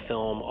from the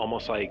film,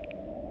 almost like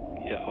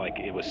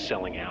it was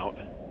selling out?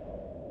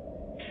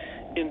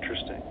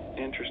 Interesting.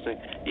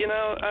 You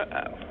know,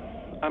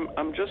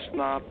 I'm just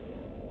not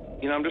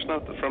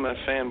from that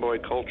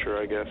fanboy culture,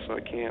 I guess. I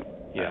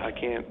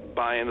can't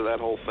buy into that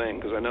whole thing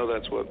because I know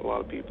that's what a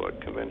lot of people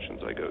at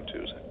conventions I go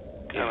to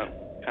kind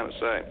of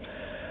say.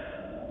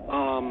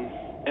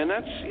 And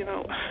that's, you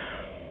know,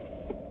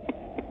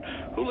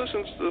 who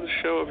listens to the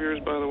show of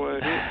yours, by the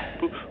way?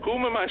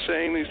 Whom am I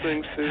saying these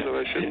things to that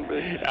I shouldn't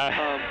be?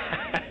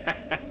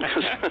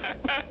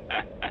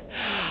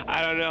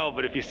 I don't know,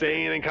 but if you say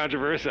anything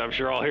controversial, I'm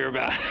sure I'll hear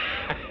about it.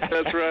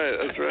 That's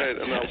right.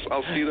 And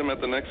I'll see them at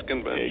the next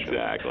convention.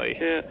 Exactly.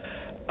 Yeah.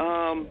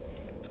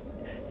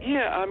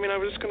 I mean, I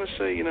was just going to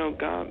say, you know,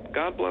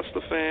 God bless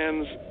the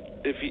fans.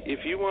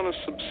 If you want to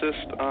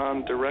subsist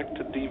on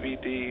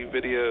direct-to-DVD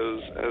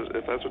videos,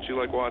 if that's what you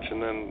like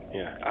watching, then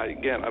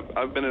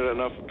I've been at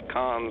enough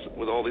cons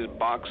with all these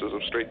boxes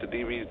of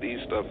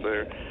straight-to-DVD stuff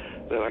there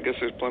that I guess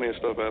there's plenty of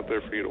stuff out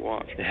there for you to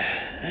watch.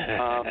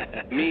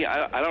 Me,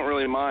 I don't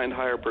really mind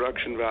higher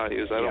production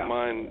values. I don't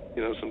mind,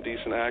 you know, some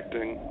decent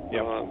acting.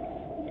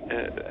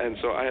 And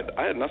so I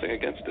had nothing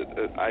against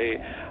it.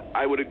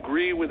 I would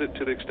agree with it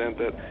to the extent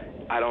that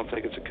I don't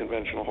think it's a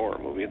conventional horror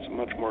movie.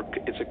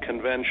 It's a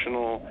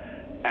conventional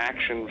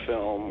action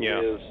film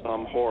with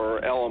some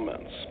horror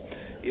elements,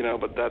 you know,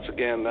 but that's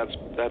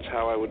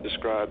how I would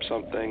describe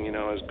something, you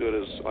know, as good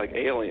as like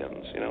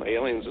Aliens. You know,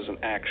 Aliens is an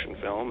action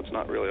film. It's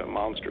not really a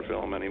monster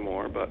film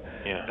anymore, but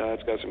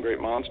it's got some great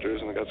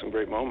monsters and it got some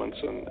great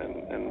moments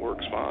and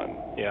works fine.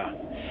 Yeah.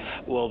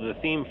 Well, the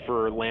theme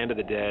for Land of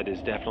the Dead is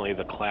definitely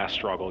the class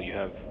struggle. You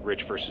have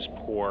rich versus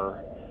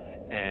poor,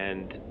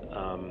 and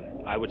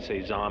I would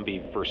say zombie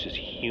versus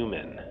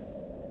human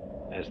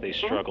as they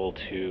struggle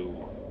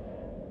to,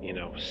 you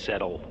know,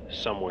 settle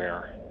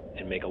somewhere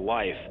and make a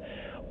life.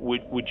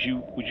 Would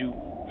you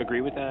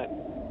agree with that?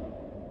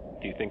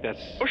 Do you think that's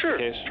the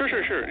case?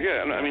 Sure.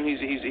 Yeah, I mean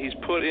he's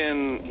put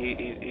in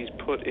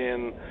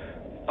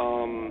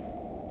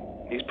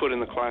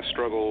the class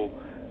struggle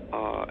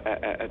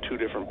at two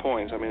different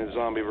points. I mean, it's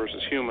zombie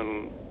versus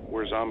human,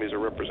 where zombies are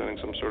representing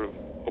some sort of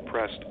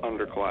oppressed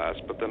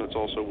underclass, but then it's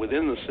also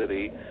within the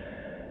city.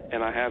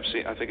 And I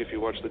think if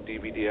you watch the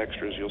DVD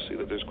extras, you'll see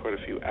that there's quite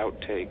a few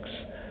outtakes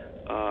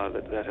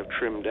that have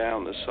trimmed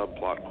down this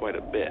subplot quite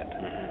a bit.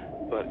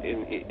 Mm-hmm. But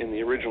in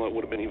the original, it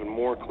would have been even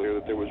more clear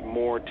that there was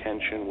more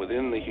tension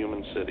within the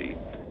human city.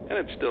 And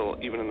it's still,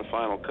 even in the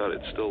final cut,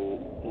 it's still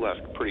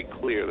left pretty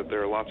clear that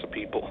there are lots of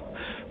people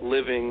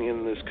living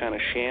in this kind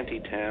of shanty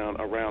town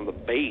around the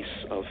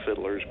base of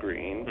Fiddler's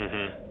Green,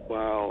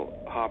 while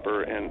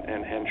Hopper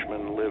and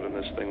henchmen live in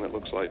this thing that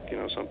looks like, you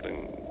know,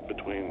 something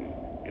between,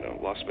 you know,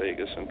 Las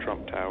Vegas and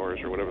Trump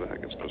Towers or whatever the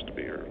heck it's supposed to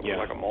be, or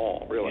like a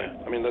mall, really. Yeah.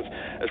 I mean,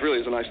 that's really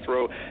is a nice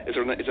throw. It's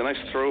a nice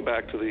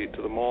throwback to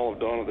the Mall of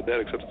Dawn of the Dead,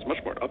 except it's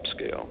much more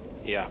upscale.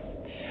 Yeah.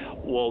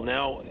 Well,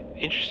 now,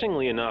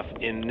 interestingly enough,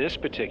 in this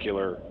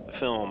particular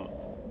film,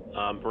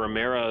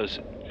 Romero's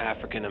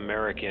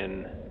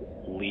African-American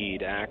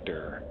lead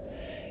actor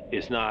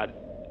is not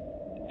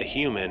a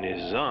human,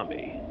 is a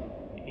zombie.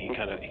 He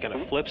kind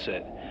of flips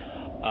it.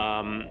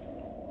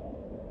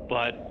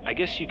 But I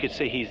guess you could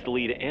say he's the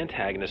lead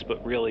antagonist,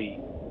 but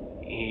really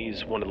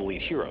he's one of the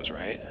lead heroes,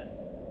 right?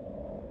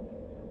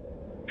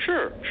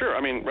 Sure. I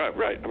mean,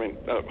 right. I mean,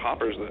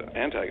 Hopper's the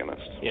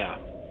antagonist. Yeah.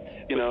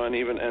 you know, and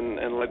even and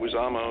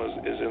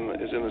Leguizamo is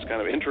in this kind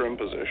of interim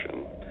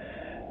position,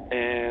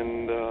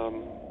 and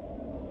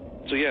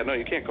so yeah, no,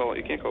 you can't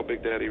call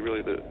Big Daddy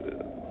really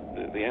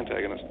the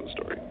antagonist of the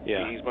story.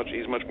 Yeah, he's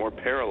much more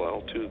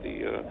parallel to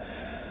the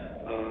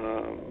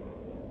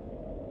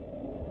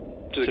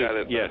guy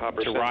that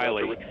Hopper sent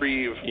Riley. out to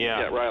retrieve.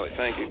 Yeah, Riley.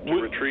 Thank you.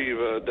 To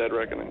retrieve Dead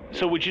Reckoning.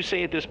 So would you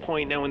say at this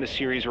point now in the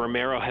series,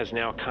 Romero has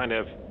now kind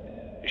of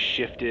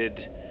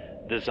shifted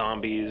the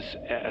zombies,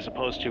 as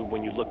opposed to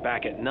when you look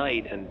back at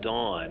Night and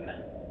Dawn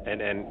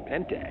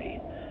and Day,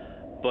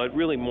 but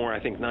really more I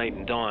think Night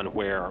and Dawn,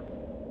 where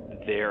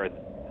they're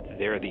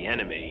the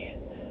enemy.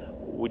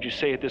 Would you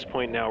say at this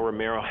point now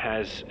Romero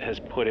has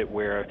put it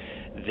where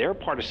they're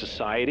part of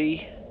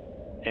society,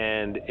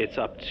 and it's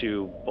up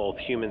to both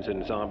humans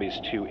and zombies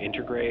to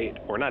integrate,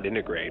 or not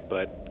integrate,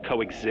 but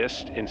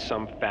coexist in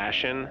some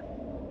fashion?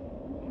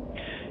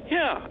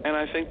 Yeah, and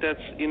I think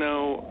that's, you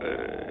know,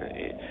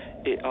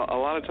 a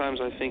lot of times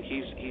I think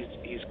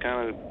he's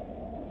kind of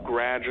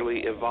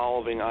gradually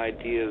evolving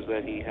ideas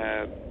that he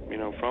had, you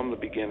know, from the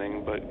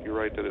beginning. But you're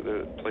right that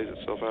it plays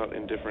itself out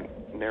in different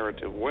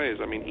narrative ways.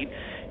 I mean,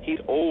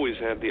 he'd always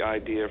had the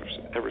idea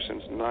ever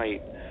since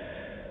Night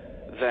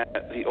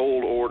that the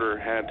old order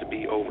had to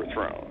be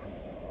overthrown,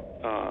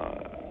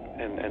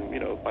 and you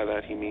know, by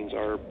that he means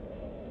our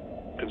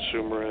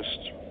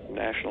consumerist,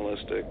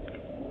 nationalistic,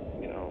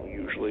 you know,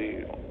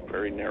 usually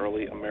very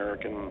narrowly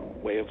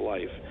American way of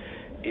life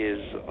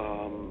is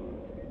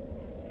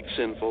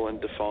sinful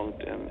and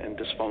defunct and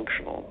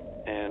dysfunctional,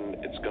 and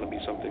it's going to be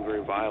something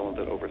very violent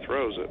that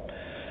overthrows it.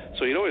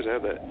 So he'd always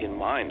had that in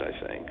mind, I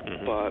think.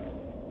 Mm-hmm. But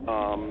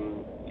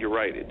you're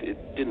right,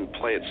 it didn't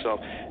play itself.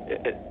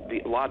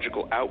 The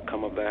logical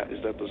outcome of that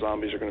is that the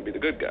zombies are going to be the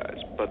good guys,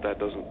 but that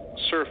doesn't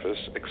surface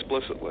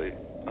explicitly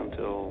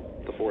until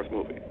the fourth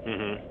movie.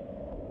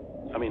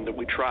 Mm-hmm. I mean,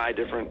 we try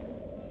different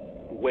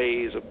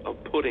ways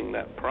of putting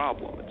that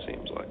problem, it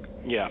seems like.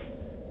 Yeah.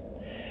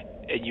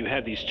 And you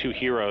have these two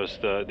heroes,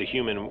 the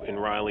human in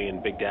Riley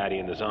and Big Daddy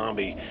and the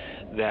zombie,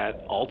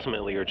 that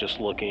ultimately are just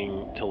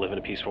looking to live in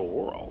a peaceful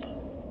world.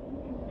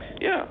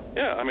 Yeah.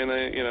 I mean,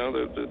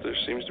 there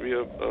seems to be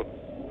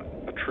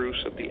a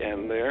truce at the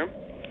end there.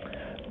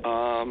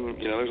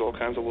 You know, there's all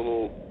kinds of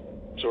little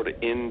sort of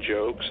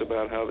in-jokes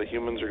about how the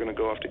humans are going to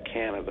go off to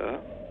Canada.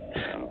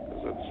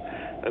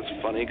 That's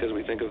funny because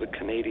we think of the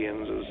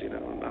Canadians as, you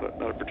know,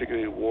 not a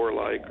particularly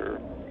warlike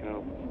or, you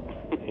know,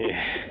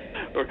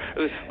 or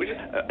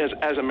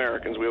as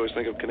Americans we always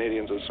think of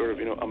Canadians as sort of,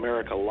 you know,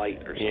 America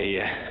light or something.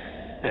 Yeah.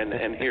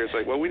 And here it's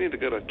like, well, we need to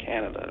go to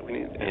Canada.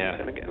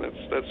 And again,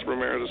 that's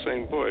Romero the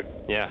same boy.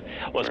 Yeah.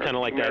 Well, it's kind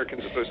of like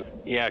Americans that.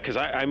 Yeah, because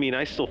I mean,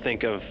 I still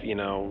think of, you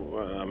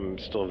know,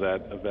 still of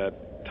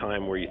that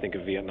time where you think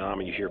of Vietnam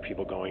and you hear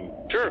people going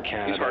to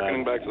Canada. He's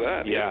harkening back to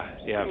that.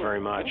 Yeah, very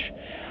much.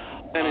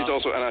 And he's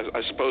also, and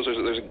I suppose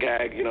there's a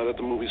gag, you know, that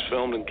the movie's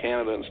filmed in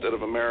Canada instead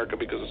of America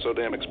because it's so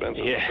damn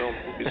expensive to film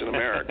movies in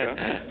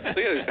America. So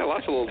yeah, he's got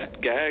lots of little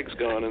gags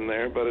going in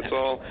there, but it's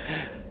all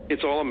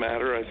a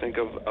matter, I think,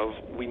 of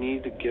we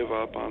need to give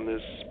up on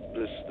this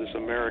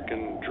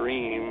American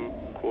dream,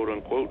 quote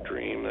unquote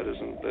dream, that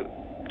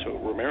to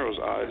Romero's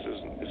eyes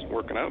isn't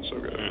working out so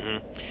good.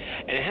 Mm-hmm.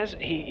 And it has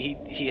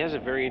he has a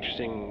very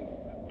interesting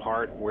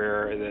part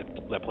where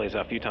that plays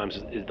out a few times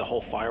is the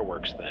whole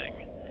fireworks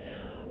thing.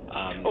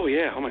 Oh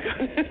yeah! Oh my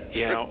God!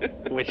 You know,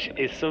 which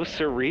is so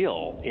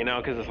surreal. You know,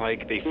 because it's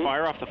like they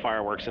fire off the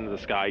fireworks into the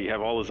sky. You have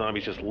all the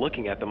zombies just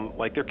looking at them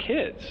like they're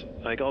kids.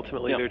 Like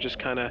ultimately, they're just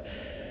kind of,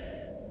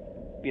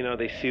 you know,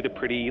 they see the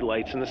pretty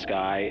lights in the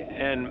sky.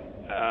 And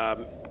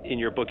in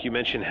your book, you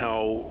mentioned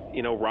how,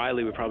 you know,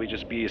 Riley would probably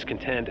just be as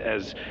content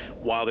as,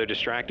 while they're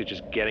distracted,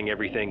 just getting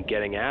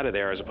out of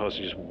there, as opposed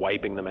to just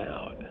wiping them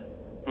out.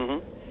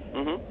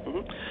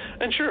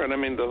 And sure, and I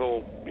mean the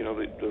whole, you know,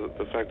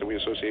 the fact that we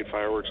associate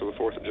fireworks with the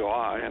 4th of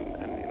July, and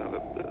you know,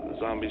 the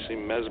zombies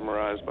seem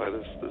mesmerized by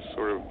this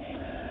sort of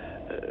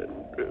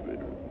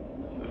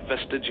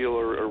vestigial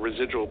or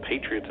residual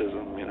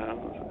patriotism, you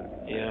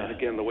know. Yeah. And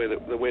again, the way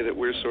that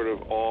we're sort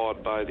of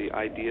awed by the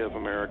idea of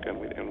America,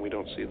 and we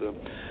don't see the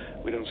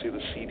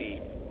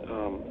seedy,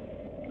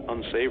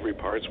 unsavory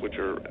parts, which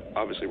are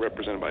obviously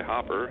represented by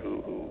Hopper,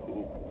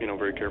 who you know,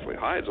 very carefully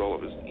hides all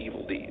of his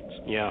evil deeds.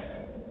 Yeah.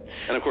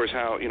 And of course,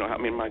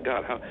 my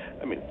God,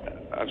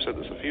 I've said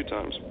this a few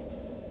times,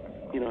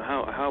 you know,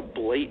 how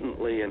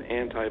blatantly an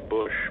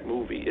anti-Bush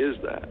movie is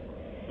that?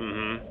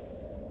 Mm-hmm.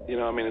 You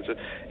know, I mean,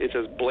 it's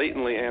as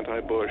blatantly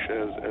anti-Bush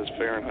as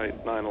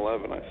Fahrenheit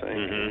 9/11, I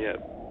think, and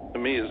yet, to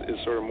me,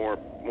 is sort of more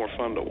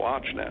fun to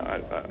watch now.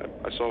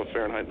 I saw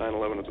Fahrenheit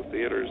 9/11 at the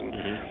theaters, and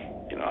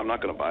you know, I'm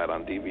not going to buy it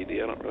on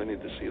DVD. I don't really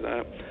need to see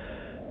that.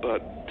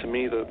 But to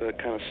me, the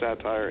kind of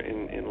satire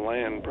in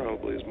Land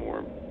probably is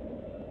more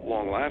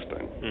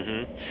long-lasting.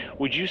 Mm-hmm.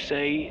 Would you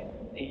say,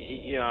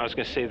 you know, I was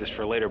going to say this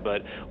for later,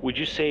 but would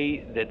you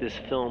say that this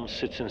film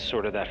sits in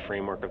sort of that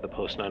framework of the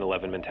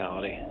post-9/11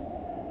 mentality?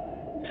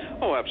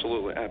 Oh,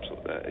 absolutely.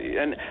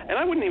 And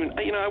I wouldn't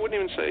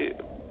even say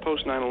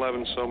post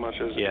 9/11 so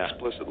much as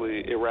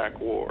explicitly Iraq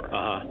War.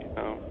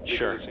 Because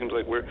Sure. It seems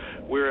like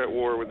we're at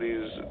war with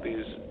these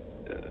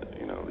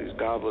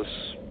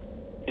godless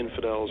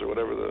infidels or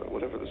whatever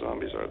the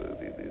zombies are.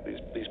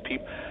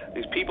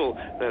 These people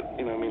that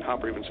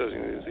Hopper even says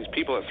these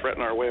people that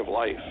threaten our way of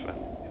life,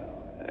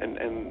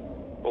 and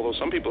although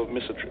some people have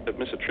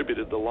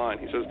misattributed the line,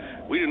 he says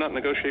we do not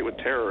negotiate with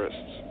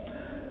terrorists.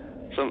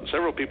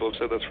 Several people have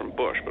said that's from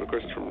Bush, but of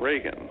course it's from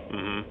Reagan.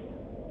 Mm-hmm.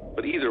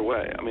 But either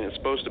way, it's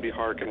supposed to be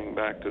hearkening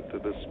back to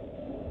this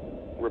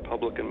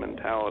Republican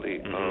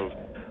mentality of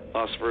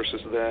us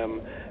versus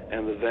them,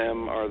 and the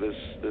them are this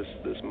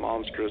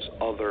monstrous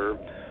other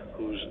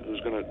who's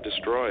going to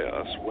destroy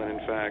us, when in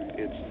fact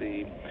it's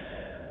the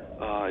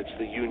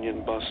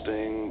union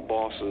busting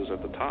bosses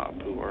at the top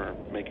who are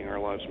making our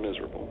lives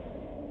miserable.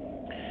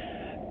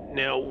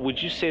 Now,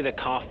 would you say that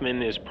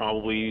Kaufman is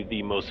probably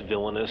the most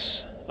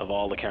villainous of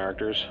all the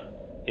characters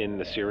in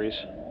the series?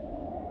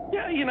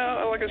 Yeah,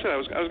 like I said, I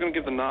was going to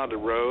give the nod to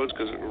Rhodes,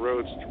 because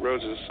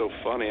Rhodes is so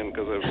funny, and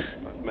because I've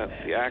met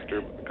the actor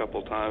a couple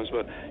of times.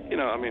 But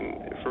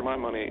for my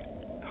money,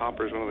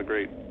 Hopper is one of the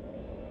great,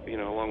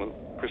 along with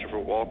Christopher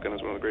Walken,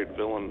 is one of the great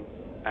villain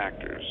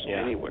actors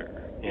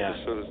anywhere. Yeah.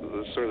 Sort of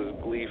this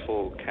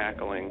gleeful,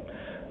 cackling,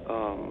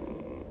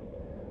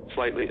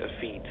 slightly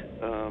effete,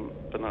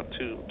 but not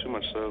too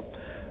much so.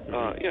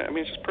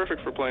 It's just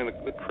perfect for playing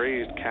the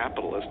crazed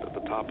capitalist at the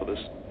top of this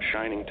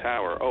shining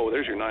tower. Oh,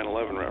 there's your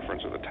 9/11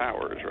 reference, or the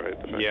towers, right?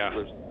 The fact that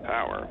there's a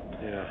tower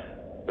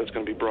that's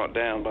going to be brought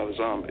down by the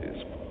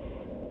zombies.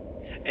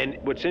 And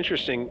what's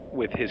interesting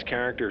with his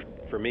character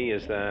for me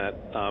is that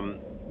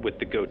with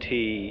the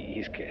goatee,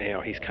 he's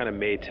kind of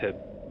made to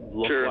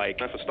look like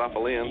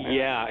Mephistophelian.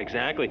 Yeah,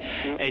 exactly.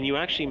 Yeah. And you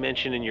actually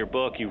mentioned in your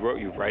book, you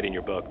wrote in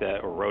your book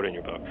that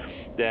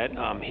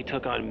he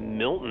took on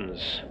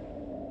Milton's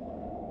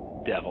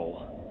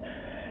devil.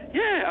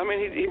 Yeah,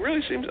 he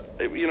really seems,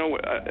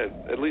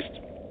 at least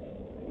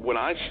when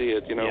I see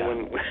it,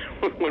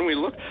 when we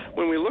look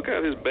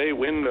out his bay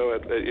window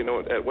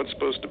at what's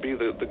supposed to be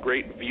the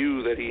great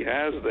view that he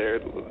has there,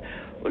 it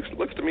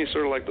looks to me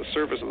sort of like the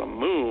surface of the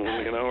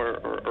moon, or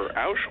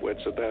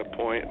Auschwitz at that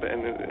point,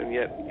 and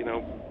yet,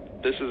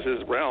 this is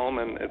his realm,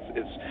 and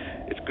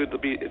it's good to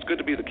be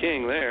the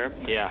king there.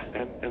 Yeah.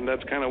 And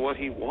that's kind of what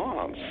he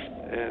wants,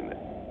 and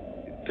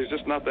there's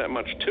just not that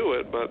much to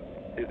it, but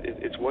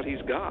it's what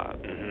he's got.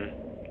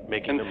 Mm-hmm.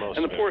 Making the most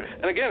and of the it. poor,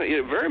 and again,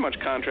 it very much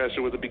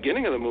contrasted with the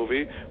beginning of the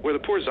movie, where the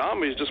poor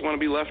zombies just want to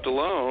be left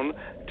alone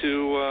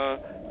to,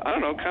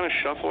 kind of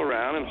shuffle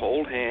around and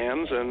hold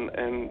hands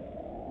and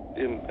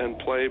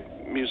play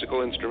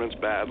musical instruments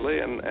badly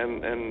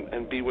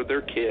and be with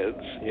their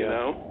kids,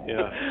 Yeah.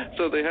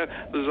 So the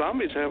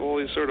zombies have all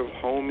these sort of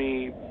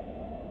homey,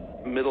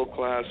 middle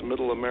class,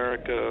 middle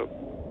America,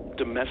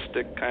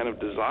 domestic kind of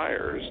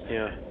desires,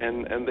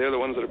 and they're the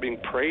ones that are being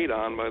preyed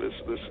on by this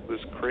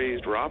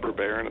crazed robber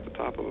baron at the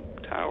top of a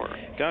tower.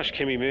 Gosh,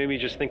 Kim, you made me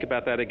just think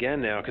about that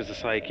again now, because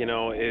it's like,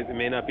 it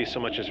may not be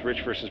so much as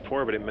rich versus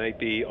poor, but it might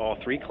be all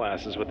three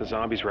classes, with the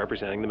zombies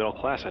representing the middle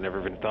class. I never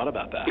even thought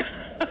about that.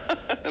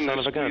 And son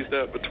of a gun.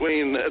 Out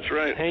between, that's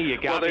right. Hey, you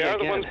got me they are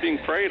again. the ones being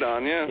preyed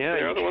on, Yeah,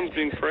 they are the ones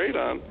being preyed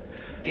on.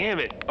 Damn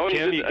it,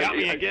 Kim, you got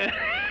me again.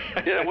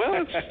 Yeah, well,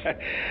 it's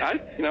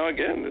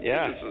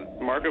a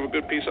mark of a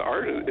good piece of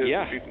art is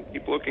if you can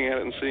keep looking at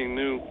it and seeing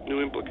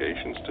new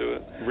implications to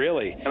it.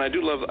 Really? And I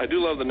do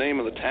love the name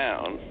of the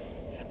town.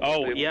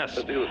 Oh, yes.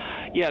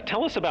 Yeah,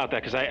 tell us about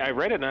that, because I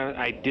read it and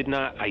I did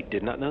not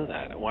know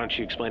that. Why don't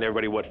you explain to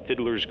everybody what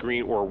Fiddler's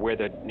Green, or where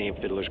the name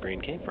Fiddler's Green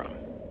came from?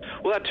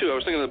 Well, that too. I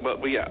was thinking that, but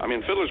yeah,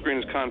 Fiddler's Green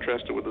is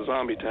contrasted with the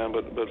zombie town,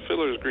 but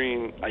Fiddler's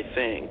Green, I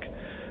think,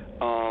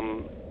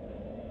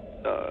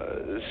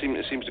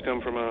 it seems to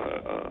come from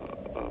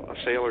a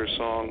sailor's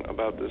song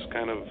about this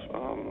kind of,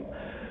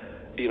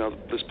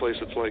 this place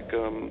that's like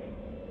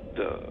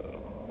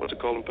what's it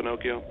called in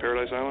Pinocchio?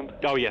 Paradise Island?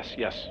 Oh, yes.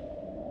 Yes,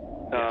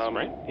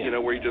 right. Yeah.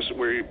 Where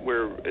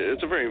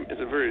it's a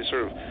very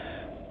sort of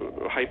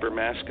hyper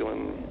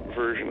masculine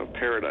version of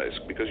paradise,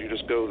 because you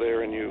just go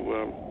there and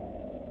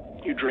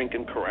you drink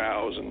and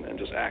carouse and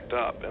just act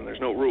up, and there's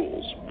no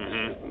rules.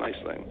 Mm-hmm. It's a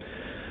nice thing.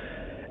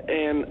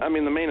 And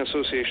the main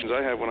associations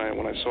I have when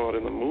I saw it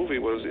in the movie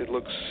was it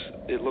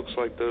looks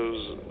like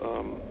those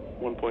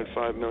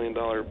 $1.5 million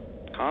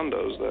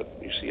condos that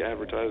you see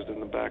advertised in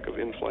the back of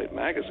in-flight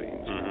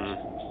magazines.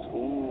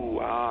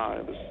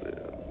 Mm-hmm. This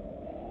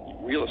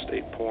real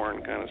estate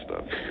porn kind of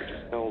stuff that you're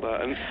just held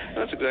out, and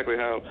that's exactly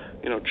how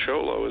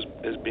Cholo is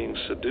being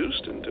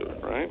seduced into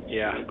it, right?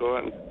 Yeah. Go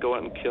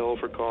out and kill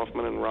for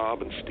Kaufman and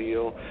rob and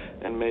steal,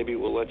 and maybe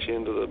we'll let you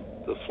into the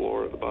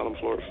bottom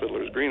floor of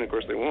Fiddler's Green. Of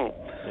course, they won't.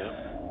 Yeah.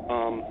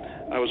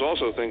 I was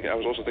also thinking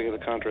of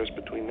the contrast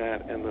between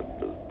that and the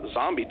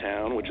zombie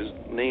town, which is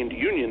named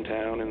Union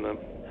Town in the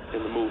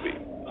movie.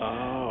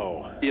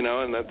 Oh.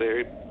 And that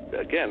there's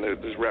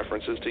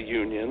references to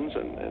unions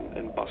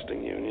and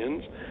busting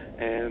unions,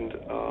 and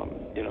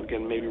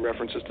again, maybe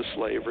references to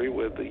slavery,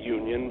 with the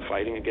Union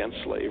fighting against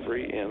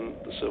slavery in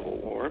the Civil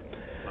War.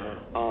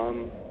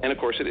 And of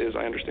course it is,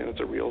 I understand it's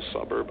a real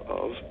suburb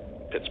of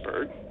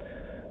Pittsburgh.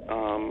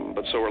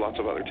 But so are lots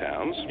of other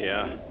towns.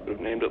 Yeah. We've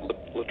named it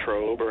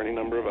Latrobe or any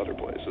number of other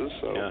places.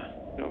 So,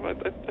 I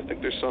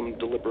think there's some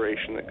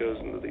deliberation that goes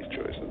into these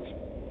choices.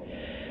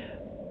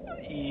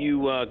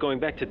 You, going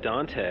back to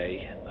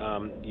Dante,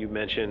 you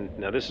mentioned,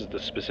 now this is the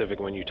specific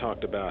one, you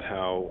talked about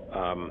how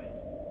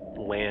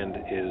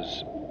land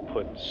is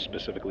put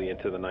specifically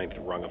into the 9th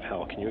rung of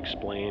hell. Can you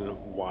explain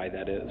why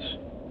that is?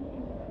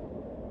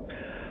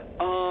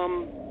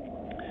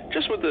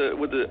 Just with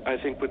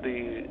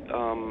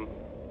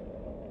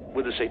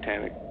the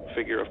satanic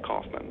figure of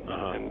Kaufman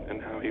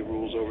and how he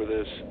rules over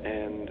this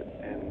and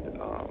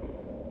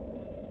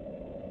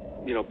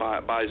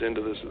buys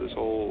into this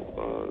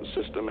whole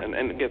system and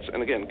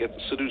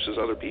seduces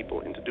other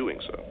people into doing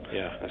so.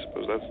 Yeah, I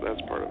suppose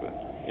that's part of it.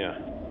 Yeah.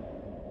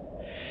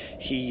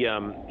 He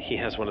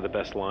has one of the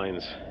best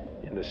lines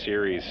in the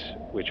series,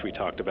 which we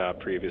talked about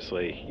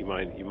previously. You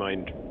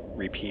mind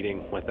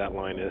repeating what that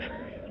line is?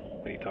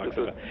 When he talks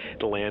about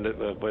the land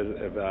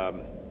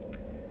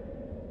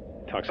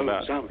talks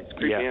about zombies.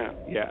 Creepy,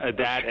 yeah,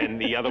 that and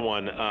the other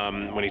one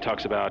when he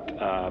talks about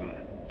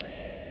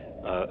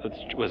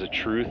was it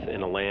truth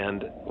in a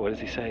land? What does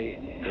he say?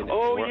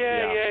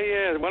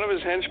 Yeah. One of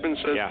his henchmen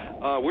says,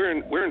 "We're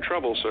in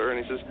trouble, sir,"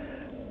 and he says,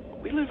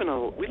 We live in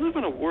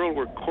a world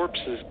where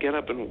corpses get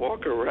up and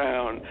walk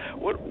around.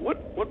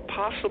 What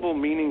possible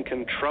meaning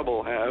can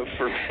trouble have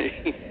for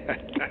me?"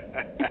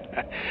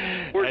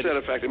 Words to that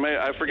effect.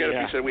 I forget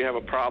if he said we have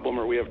a problem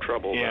or we have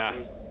trouble. Yeah,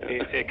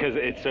 because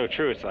it's so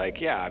true. It's like,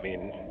 we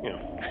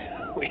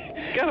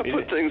gotta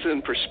put things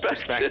in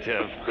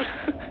perspective.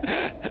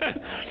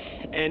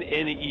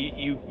 And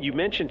you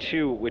mentioned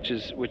too, which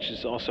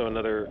is also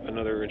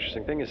another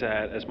interesting thing, is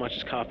that as much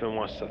as Kaufman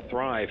wants to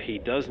thrive, he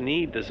does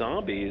need the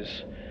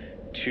zombies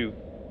to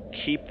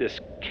keep this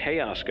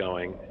chaos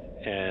going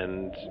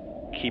and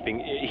keeping.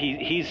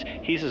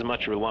 He's as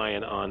much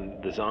reliant on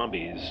the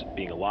zombies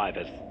being alive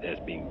as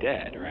being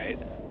dead, right?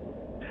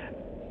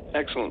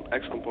 Excellent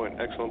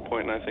point.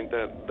 And I think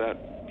that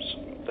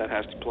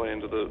has to play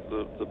into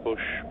the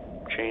Bush,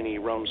 Cheney,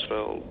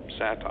 Rumsfeld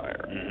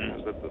satire.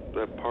 Mm-hmm.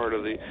 That part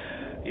of the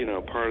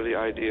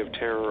idea of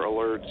terror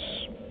alerts,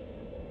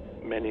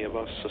 many of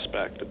us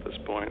suspect at this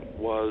point,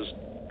 was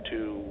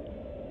to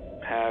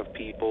have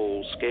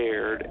people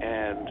scared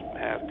and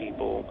have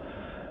people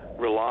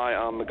rely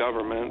on the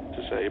government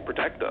to say,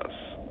 protect us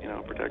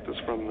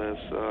from this.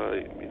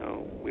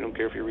 We don't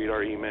care if you read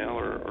our email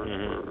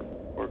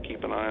or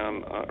keep an eye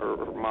on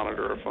or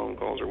monitor our phone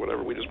calls or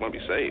whatever. We just want to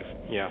be safe.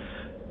 Yeah.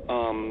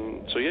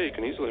 So you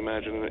can easily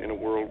imagine in a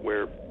world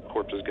where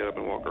corpses get up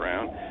and walk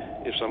around,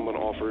 if someone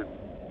offered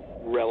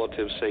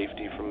relative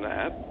safety from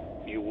that,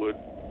 you would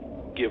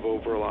give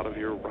over a lot of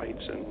your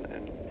rights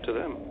and to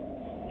them.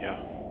 Yeah.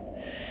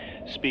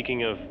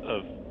 Speaking of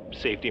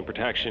safety and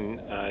protection,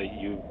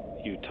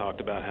 you talked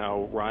about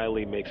how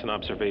Riley makes an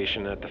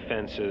observation that the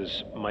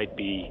fences might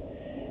be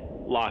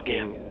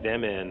locking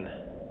them in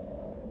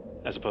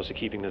as opposed to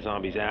keeping the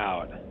zombies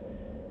out.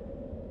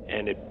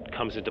 And it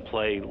comes into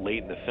play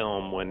late in the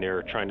film when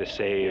they're trying to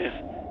save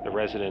the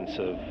residents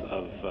of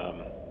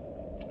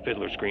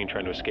Fiddler's Green,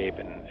 trying to escape,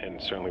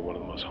 and certainly one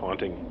of the most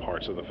haunting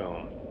parts of the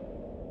film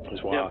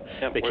is why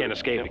they can't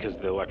escape because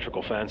of the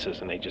electrical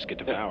fences and they just get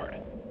devoured.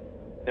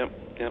 Yep.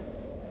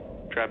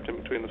 Trapped in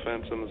between the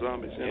fence and the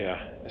zombies.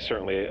 Yeah,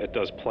 certainly it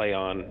does play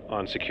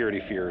on security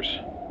fears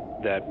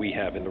that we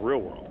have in the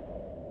real world.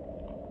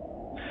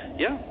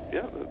 Yeah.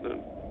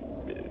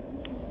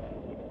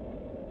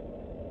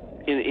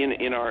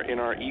 In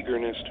our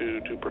eagerness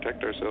to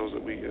protect ourselves,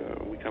 that we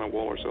kind of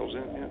wall ourselves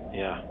in.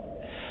 Yeah.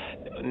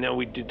 Now,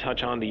 we did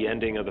touch on the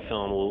ending of the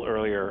film a little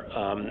earlier,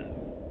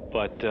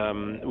 but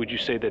would you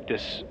say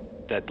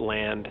that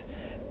land,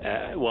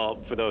 well,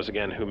 for those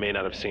again who may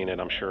not have seen it,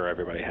 I'm sure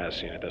everybody has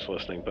seen it that's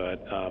listening,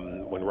 but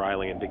when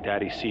Riley and Big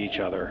Daddy see each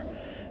other,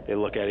 they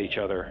look at each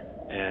other,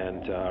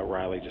 and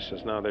Riley just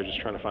says, "No, they're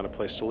just trying to find a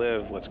place to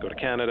live. Let's go to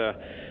Canada."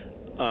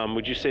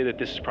 Would you say that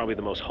this is probably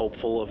the most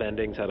hopeful of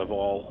endings out of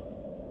all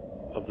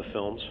of the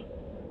films?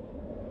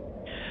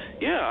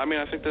 Yeah, I mean,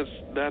 I think that's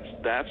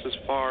as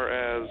far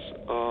as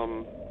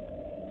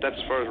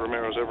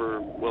Romero's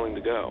ever willing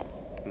to go.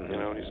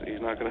 Mm-hmm.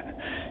 He's not gonna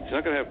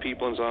have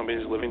people and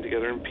zombies living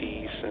together in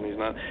peace, and he's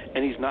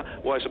not.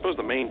 Well, I suppose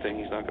the main thing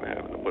he's not gonna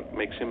have, and what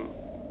makes him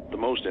the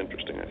most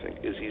interesting, I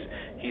think, is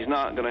he's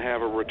not gonna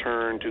have a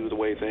return to the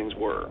way things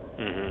were.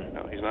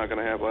 Mm-hmm. He's not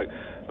gonna have like,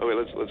 okay,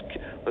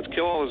 let's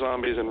kill all the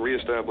zombies and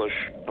reestablish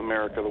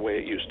America the way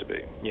it used to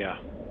be. Yeah.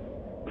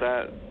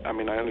 That, I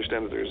mean, I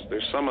understand that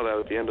there's some of that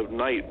at the end of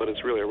Night, but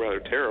it's really a rather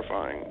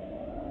terrifying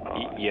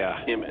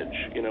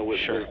image,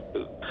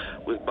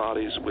 with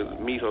bodies with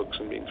meat hooks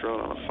and being thrown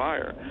on a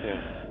fire.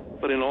 Yeah.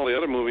 But in all the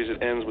other movies,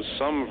 it ends with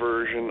some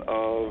version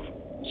of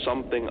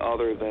something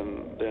other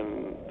than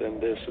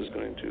this is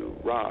going to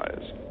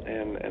rise,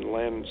 and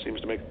Land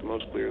seems to make it the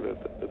most clear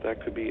that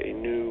could be a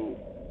new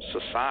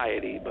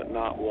society, but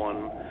not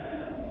one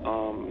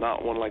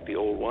not one like the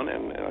old one.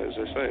 And as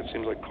I say, it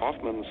seems like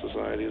Kaufman's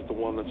Society is the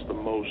one that's the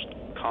most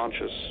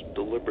conscious,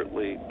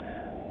 deliberately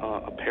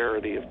a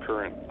parody of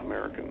current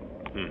American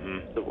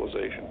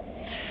civilization.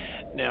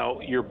 Now,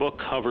 your book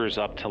covers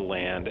Up to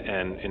Land,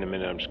 and in a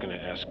minute I'm just going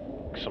to ask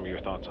some of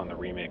your thoughts on the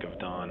remake of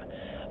Dawn.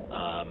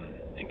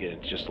 And get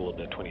into just a little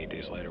bit, 28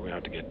 Days Later. We don't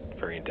have to get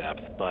very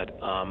in-depth. But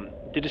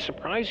did it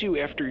surprise you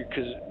after,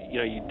 because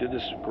you did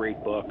this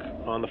great book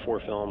on the 4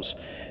 films,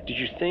 did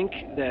you think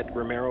that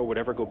Romero would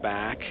ever go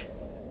back?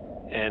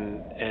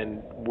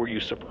 And were you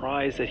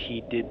surprised that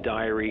he did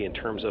Diary in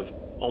terms of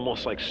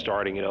almost like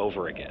starting it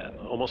over again?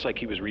 Almost like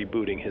he was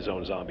rebooting his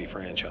own zombie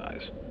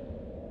franchise?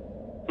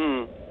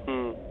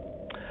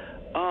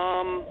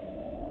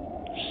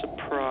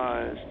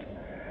 Surprised.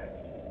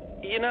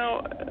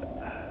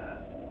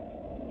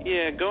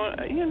 Yeah,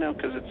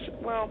 because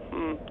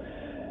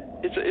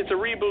it's a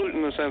reboot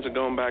in the sense of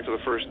going back to the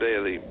first day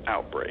of the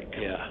outbreak.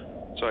 Yeah.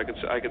 So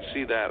I could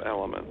see that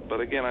element,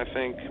 but again, I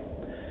think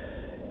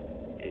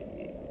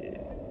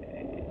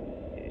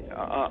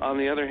on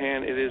the other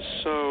hand, it is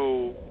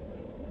so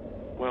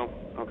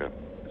okay.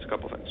 It's a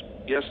couple things.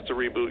 Yes, it's a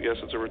reboot. Yes,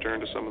 it's a return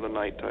to some of the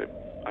night type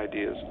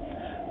ideas,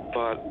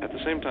 but at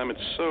the same time,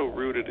 it's so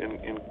rooted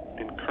in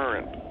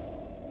current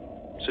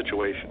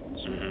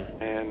situations,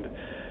 and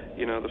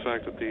the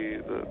fact that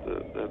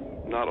that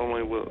not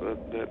only will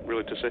that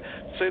really to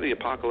say the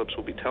apocalypse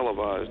will be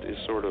televised is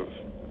sort of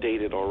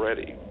dated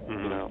already.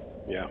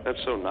 Yeah.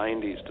 That's so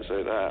 90s to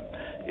say that.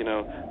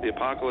 The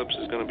apocalypse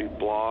is going to be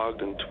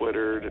blogged and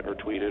twittered or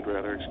tweeted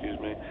rather, excuse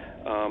me,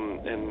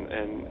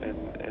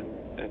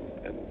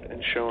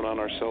 and shown on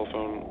our cell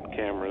phone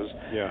cameras.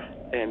 Yeah.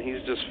 And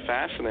he's just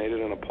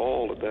fascinated and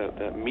appalled at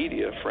that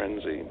media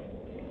frenzy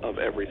of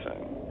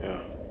everything.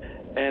 Yeah.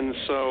 And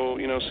so,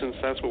 since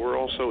that's what we're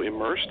all so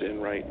immersed in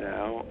right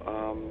now,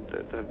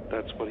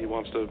 that's what he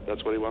wants to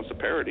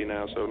parody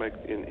now. So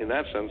in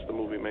that sense, the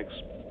movie makes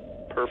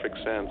perfect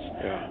sense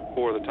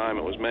for the time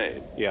it was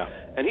made. Yeah.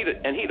 And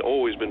he'd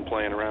always been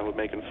playing around with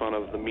making fun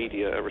of the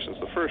media ever since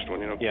the first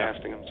one.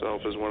 Casting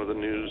himself as one of the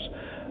news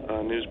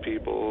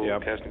people,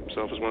 casting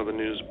himself as one of the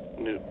news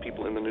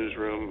people in the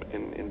newsroom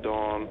in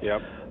Dawn.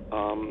 Yep.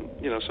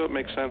 So it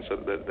makes sense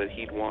that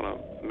he'd want to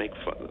make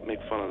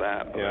fun of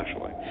that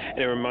eventually. And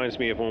it reminds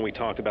me of when we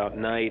talked about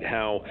Night,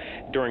 how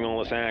during all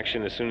this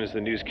action, as soon as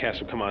the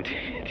newscast would come on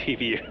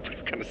TV, everybody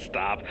would kind of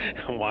stop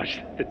and watch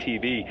the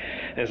TV.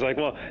 And it's like,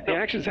 well, the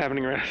action's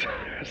happening right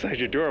outside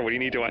your door. What do you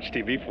need to watch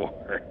TV for?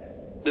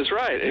 That's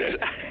right,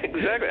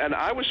 exactly. And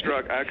I was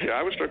struck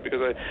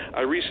because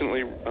I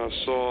recently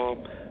saw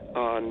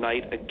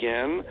Night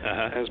again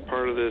as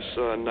part of this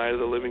Night of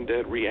the Living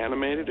Dead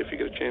Reanimated. If you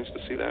get a chance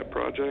to see that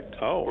project,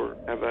 or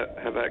have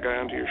that guy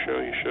onto your show,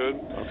 you should.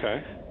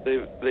 Okay.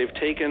 They've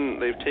taken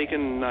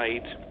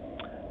Night,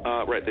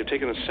 right? They've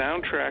taken the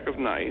soundtrack of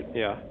Night.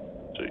 Yeah.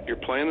 So you're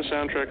playing the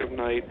soundtrack of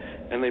Night,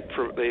 and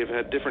they've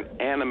had different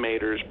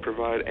animators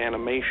provide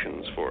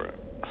animations for it.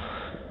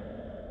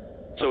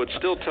 So it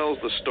still tells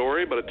the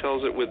story, but it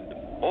tells it with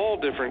all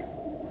different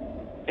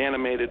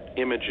animated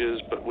images,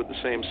 but with the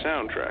same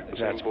soundtrack, the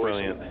same voice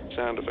brilliant. And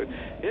sound effect.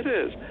 It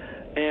is.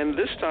 And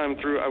this time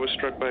through, I was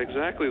struck by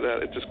exactly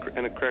that. It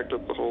cracked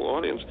up the whole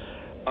audience.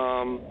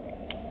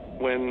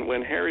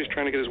 When Harry's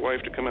trying to get his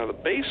wife to come out of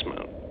the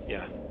basement.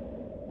 Yeah.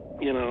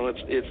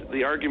 It's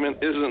the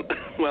argument isn't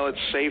well, it's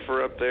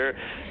safer up there.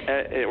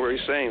 Where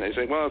he's saying, they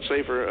say, well, it's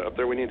safer up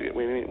there. We need to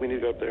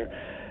go up there.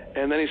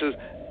 And then he says,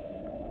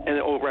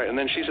 and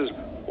then she says,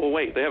 well,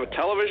 wait, they have a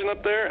television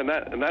up there, and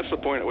that's the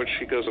point at which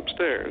she goes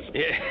upstairs.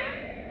 Yeah.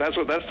 That's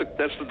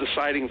the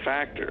deciding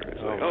factor.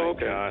 It's like, oh,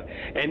 okay. God.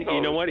 And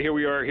you know what? Here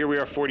we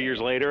are 40 years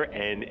later,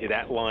 and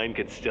that line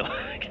could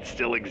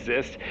still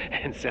exist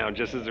and sound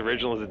just as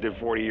original as it did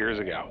 40 years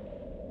ago.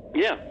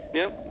 Yeah.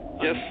 Yes.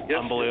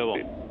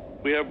 Unbelievable.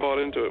 We have bought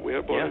into it.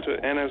 Into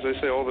it. And as I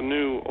say, all the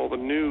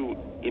new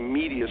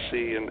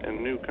immediacy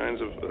and new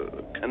kinds of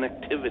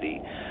connectivity,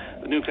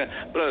 the new kind.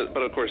 But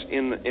of course,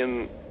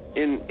 in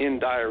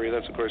Diary,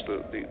 that's of course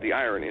the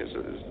irony is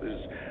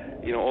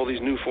all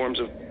these new forms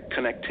of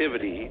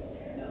connectivity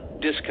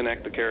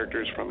disconnect the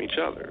characters from each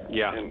other.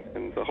 Yeah.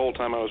 And the whole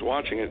time I was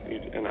watching it,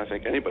 and I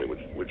think anybody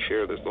would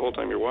share this, the whole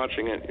time you're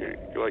watching it, you're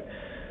like,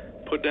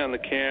 put down the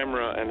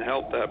camera and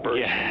help that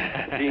person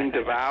being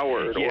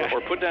devoured,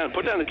 or put down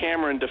the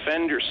camera and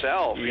defend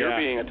yourself. You're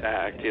being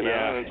attacked, and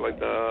it's like,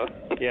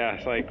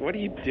 it's like, what are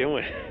you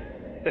doing?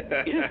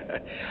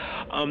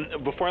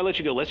 Before I let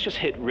you go, let's just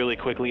hit really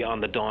quickly on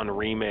the Dawn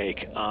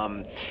remake.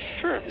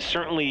 Sure.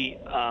 Certainly,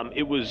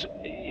 it was,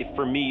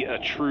 for me, a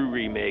true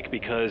remake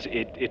because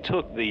it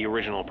took the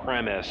original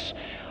premise,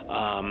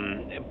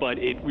 but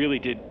it really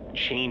did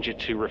change it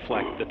to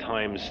reflect the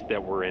times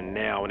that we're in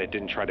now, and it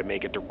didn't try to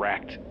make a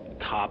direct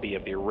copy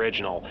of the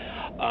original.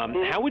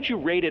 How would you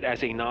rate it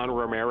as a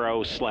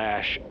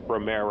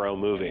non-Romero/Romero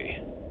movie?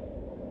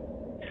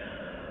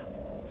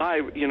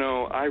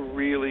 I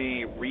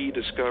really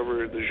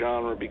rediscovered the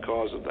genre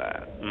because of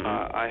that.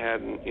 I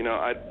hadn't,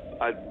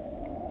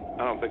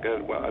 don't think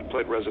I'd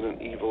played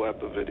Resident Evil at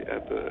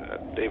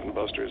Dave and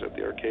Buster's at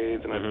the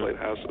arcades, and I'd played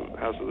House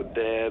of the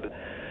Dead.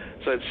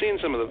 So I'd seen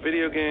some of the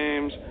video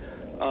games,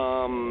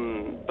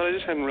 but I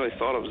just hadn't really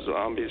thought of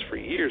zombies for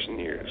years and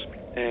years.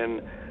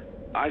 And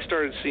I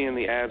started seeing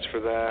the ads for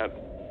that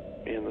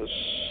in the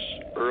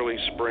early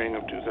spring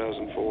of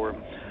 2004.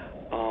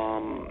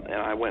 And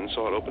I went and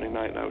saw it opening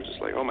night, and I was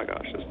just like, oh my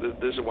gosh,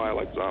 this is why I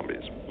like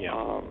zombies.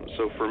 Yeah.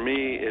 So for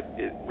me, it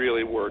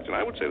really worked. And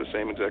I would say the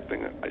same exact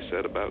thing that I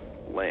said about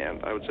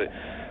Land. I would say,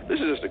 this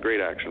is just a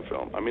great action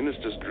film. I mean,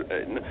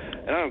 and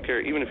I don't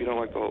care, even if you don't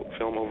like the whole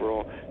film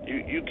overall,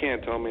 you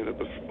can't tell me that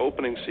the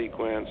opening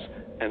sequence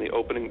and the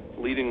opening,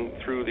 leading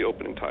through the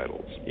opening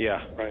titles.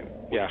 Yeah. Right?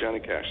 With Johnny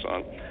Cash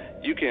song.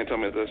 You can't tell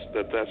me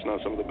that's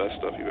not some of the best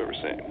stuff you've ever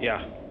seen.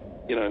 Yeah.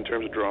 In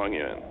terms of drawing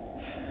you in.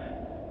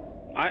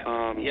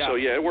 Yeah. So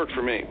yeah, it worked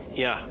for me.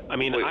 Yeah, I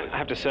mean, I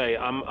have to say,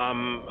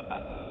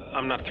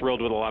 I'm not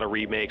thrilled with a lot of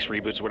remakes,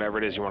 reboots, whatever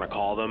it is you want to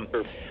call them.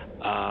 Sure.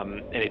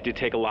 And it did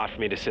take a lot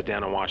for me to sit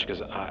down and watch,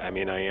 because I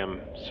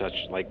am such,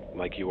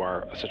 like you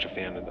are, such a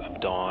fan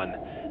of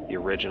Dawn, the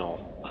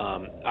original.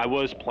 I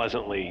was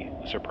pleasantly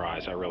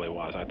surprised. I really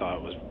was. I thought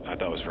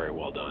it was very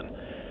well done.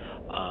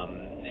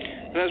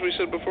 And as we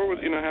said before, with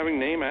having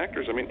name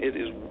actors, I mean, it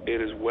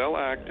is well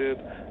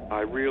acted.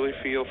 I really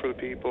feel for the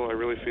people. I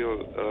really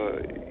feel,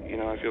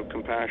 I feel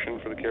compassion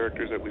for the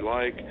characters that we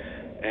like,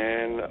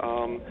 and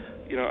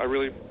I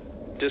really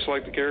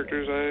dislike the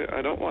characters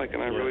I don't like,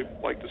 and I really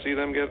like to see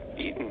them get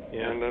eaten.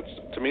 Yeah. And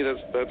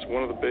that's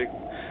one of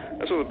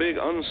the big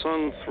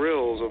unsung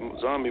thrills of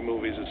zombie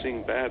movies, is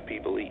seeing bad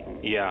people eaten.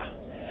 Yeah.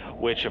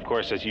 Which, of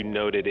course, as you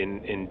noted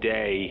in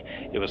Day,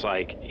 it was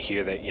like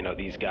here that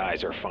these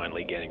guys are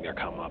finally getting their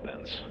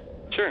comeuppance.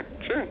 Sure.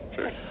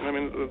 I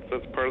mean,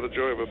 that's part of the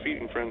joy of a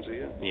feeding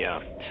frenzy.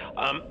 Yeah.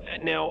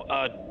 Now,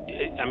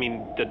 I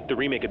mean, the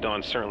remake of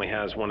Dawn certainly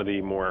has one of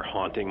the more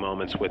haunting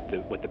moments with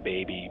the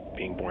baby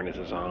being born as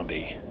a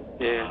zombie.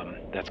 Yeah.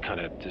 That's kind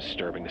of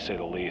disturbing, to say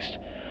the least.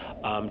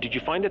 Did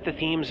you find that the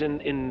themes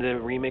in the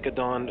remake of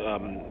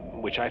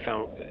Dawn, which I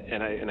found,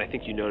 and I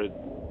think you noted,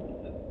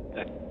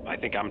 I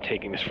think I'm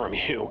taking this from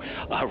you,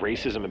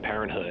 racism and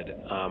parenthood.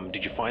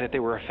 Did you find that they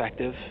were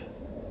effective?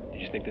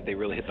 Did you think that they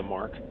really hit the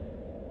mark?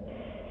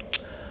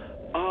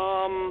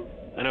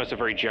 I know it's a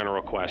very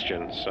general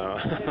question, so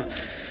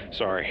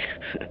sorry.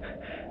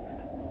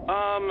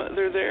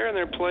 They're there and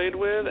they're played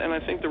with, and I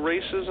think the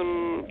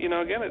racism,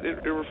 again,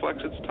 it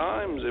reflects its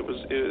times.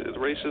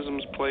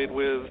 Racism's played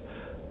with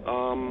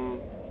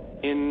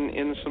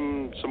in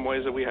some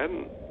ways that we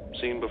hadn't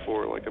seen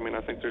before. Like, I mean,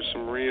 I think there's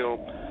some real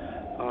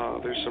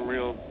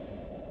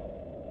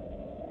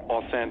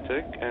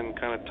authentic and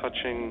kind of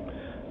touching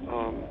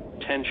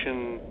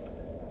tension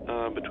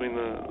between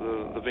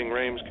the Ving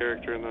Rhames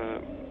character and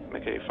the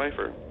McKay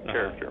Pfeiffer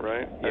character,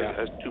 right? Yeah.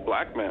 As two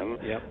black men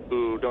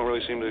who don't really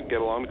seem to get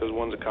along because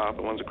one's a cop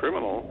and one's a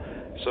criminal.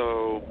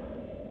 So,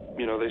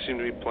 they seem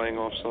to be playing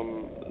off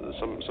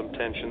some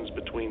tensions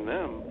between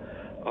them.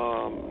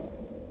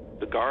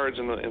 The guards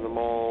in the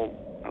mall,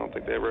 I don't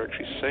think they ever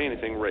actually say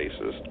anything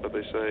racist, but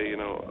they say,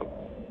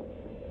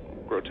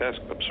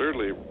 grotesque,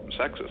 absurdly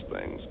sexist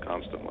things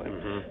constantly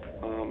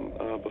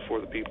before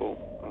the people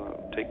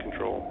take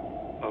control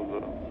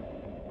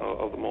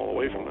of the mall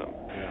away from them.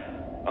 Yeah.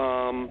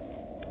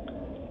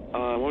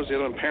 What was the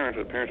other one?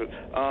 Parenthood.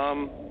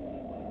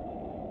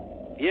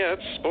 Yeah,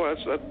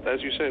 that's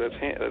as you say,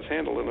 that's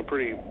handled in a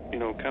pretty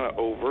kind of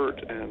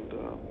overt and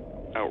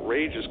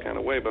outrageous kind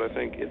of way. But I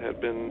think it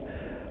had been.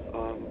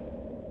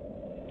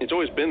 It's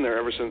always been there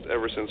ever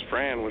since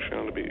Fran was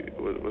shown to be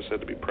was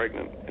said to be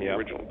pregnant in the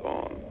original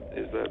Dawn.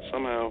 Is that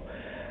somehow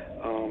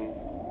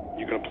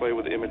you're going to play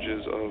with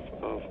images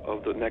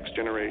of the next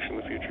generation,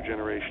 the future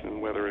generation,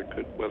 and whether it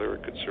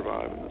could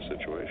survive in this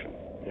situation.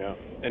 Yeah,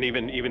 and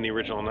even the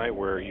original Night,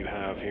 where you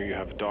have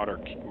a daughter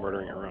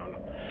murdering her own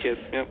kid,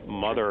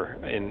 mother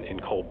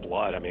in cold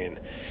blood. I mean,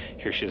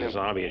 here she's a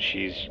zombie, and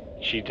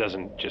she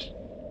doesn't just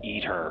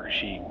eat her;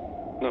 she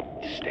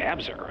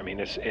stabs her. I mean,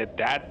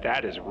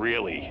 that is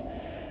really,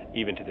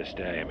 even to this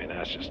day. I mean,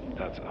 that's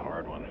a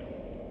hard one.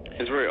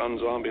 It's very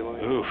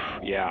un-zombie-like. Oof,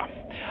 yeah.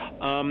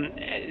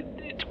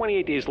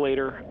 28 days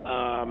later,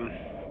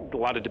 a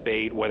lot of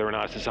debate whether or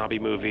not it's a zombie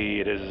movie.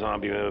 It is a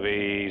zombie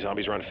movie.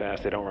 Zombies run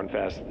fast. They don't run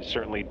fast.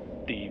 Certainly,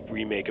 the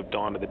remake of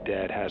Dawn of the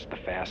Dead has the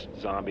fast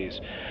zombies.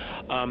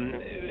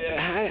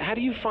 How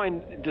do you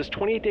find? Does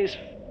 28 Days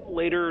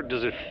Later,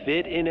 does it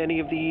fit in any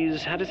of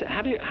these?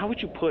 How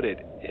would you put it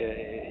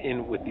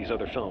in with these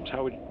other films?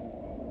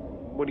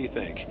 What do you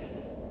think?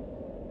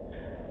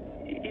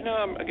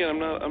 I'm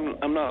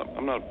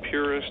not a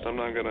purist. I'm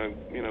not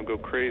gonna, go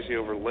crazy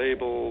over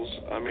labels.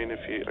 I mean,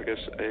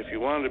 if you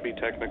wanted to be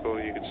technical,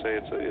 you could say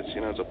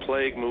it's a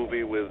plague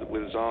movie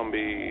with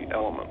zombie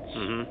elements,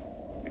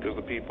 because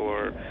the people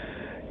are,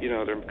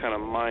 they're kind of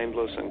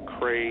mindless and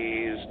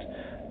crazed,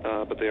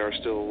 but they are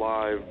still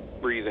alive,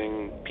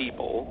 breathing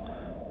people,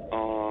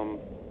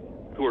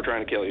 who are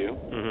trying to kill you.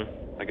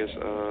 I guess.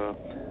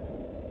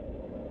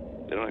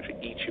 don't actually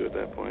eat you at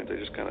that point. They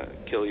just kind of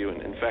kill you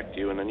and infect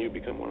you, and then you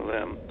become one of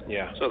them.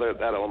 Yeah. So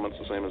that element's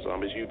the same as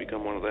zombies. You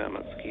become one of them.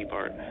 That's the key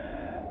part.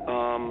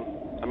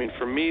 I mean,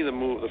 for me,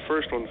 the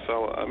first one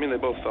fell. I mean, they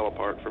both fell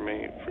apart for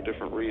me for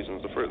different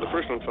reasons. The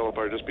first one fell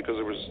apart just because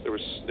it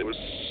was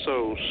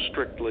so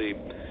strictly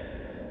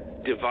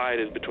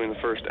divided between the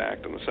first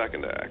act and the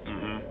second act.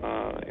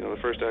 You know,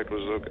 the first act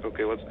was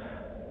okay.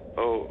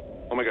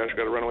 Oh my gosh, we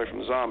got to run away from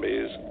the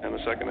zombies, and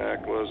the second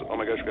act was, oh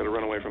my gosh, we got to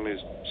run away from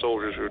these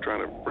soldiers who are trying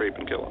to rape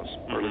and kill us,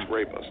 or at least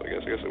rape us. I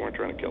guess they weren't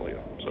trying to kill you.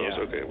 So it's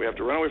okay. We have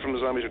to run away from the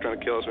zombies who are trying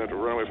to kill us. We have to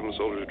run away from the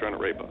soldiers who are trying to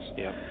rape us.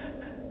 Yeah.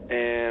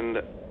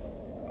 And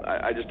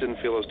I just didn't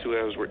feel those two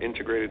halves were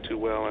integrated too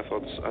well. I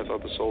thought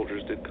the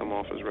soldiers did come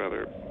off as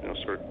rather, you know,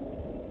 sort of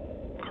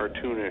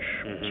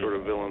cartoonish sort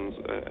of villains,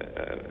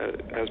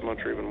 as much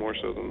or even more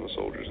so than the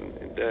soldiers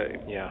in Day.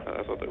 Yeah.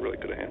 I thought that really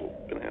could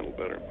have been handled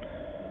better.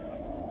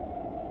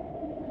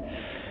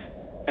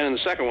 And in the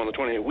second one, the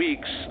 28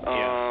 weeks.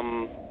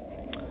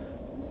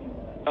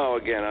 Oh,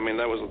 again, I mean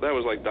that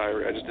was like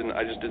diarrhea. I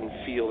just didn't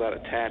feel that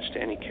attached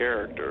to any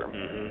character.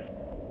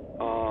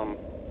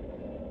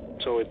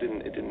 So it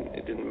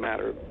didn't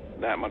matter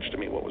that much to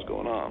me what was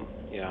going on.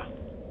 Yeah.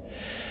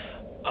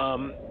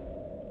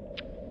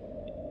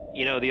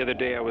 You know, the other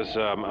day I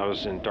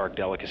was in Dark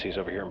Delicacies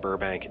over here in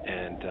Burbank,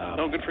 and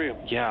oh, good for you.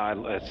 Yeah,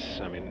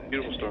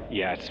 Beautiful store.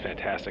 Yeah, it's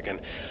fantastic.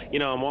 And you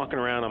know, I'm walking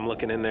around, I'm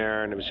looking in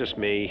there, and it was just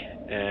me,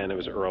 and it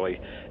was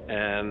early,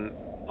 and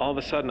all of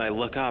a sudden I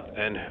look up,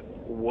 and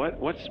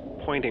what's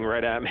pointing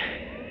right at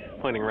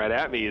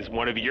me is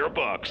one of your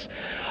books,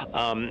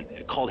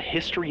 called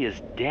History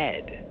is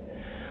Dead.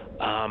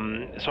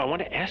 So I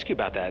want to ask you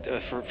about that.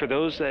 For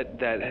those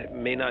that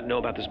may not know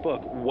about this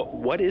book,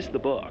 what is the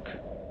book?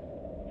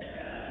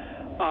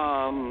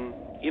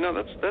 You know,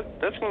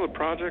 that's one of the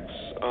projects.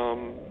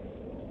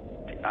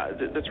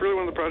 That's really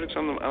one of the projects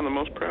I'm the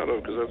most proud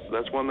of, because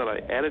that's one that I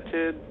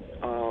edited.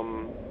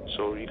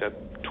 So you got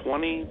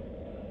 20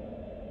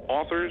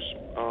 authors.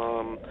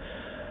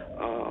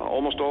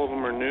 Almost all of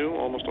them are new.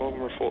 Almost all of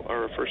them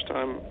are first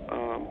time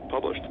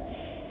published.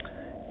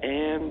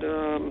 And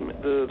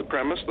the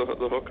premise, the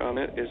hook on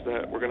it, is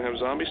that we're going to have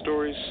zombie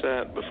stories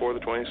set before the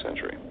 20th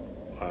century.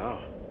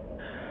 Wow.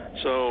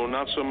 So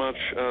not so much.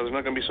 There's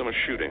not going to be so much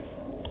shooting.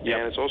 Yeah.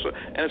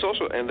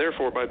 And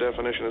therefore, by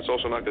definition, it's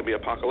also not going to be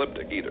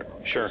apocalyptic either.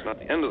 Sure. It's not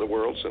the end of the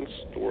world, since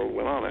the world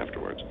went on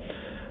afterwards.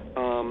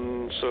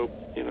 So,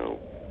 you know,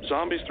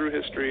 zombies through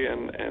history,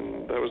 and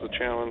that was the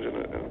challenge,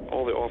 and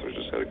all the authors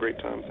just had a great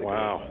time thinking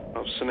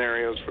of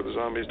scenarios for the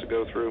zombies to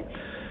go through.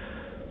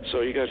 So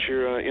you got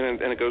your,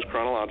 and it goes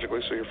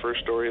chronologically. So your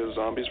first story is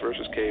zombies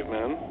versus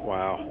cavemen.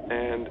 Wow.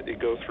 And you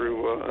go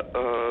through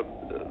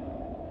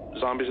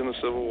zombies in the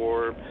Civil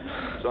War,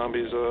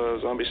 zombies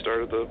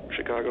started the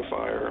Chicago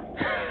Fire.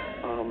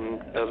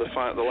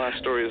 The last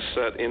story is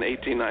set in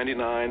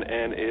 1899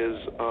 and is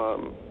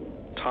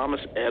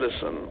Thomas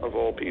Edison, of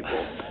all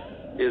people,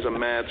 is a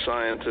mad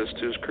scientist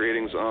who's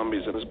creating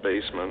zombies in his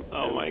basement.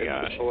 Oh my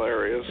gosh. It's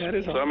hilarious. That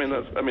is awesome.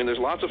 So I mean, there's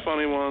lots of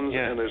funny ones,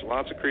 yeah, and there's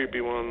lots of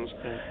creepy ones.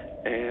 Yeah.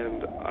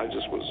 And I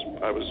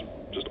was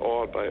just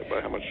awed by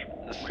how much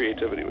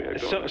creativity we had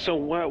going. So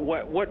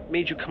what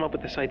made you come up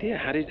with this idea?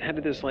 How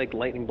did this like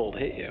lightning bolt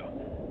hit you?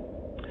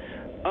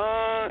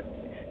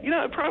 You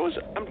know, it probably was.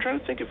 I'm trying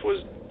to think if it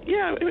was.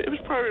 Yeah, it was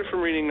probably from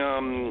reading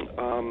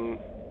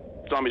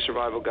Zombie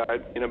Survival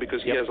Guide. You know,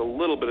 because he has a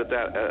little bit of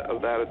that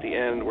at the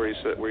end where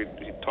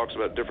he talks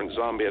about different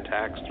zombie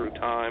attacks through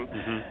time.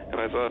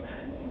 And I thought,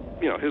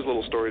 you know, his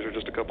little stories are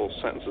just a couple of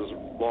sentences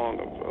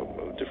long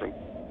of different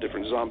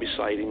zombie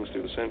sightings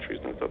through the centuries,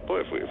 and I thought,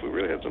 boy, if we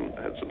really had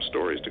some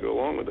stories to go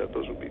along with that,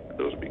 those would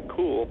be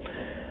cool.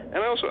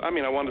 And I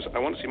want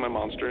to see my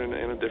monster in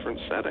a different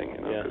setting, you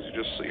know, because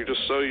you're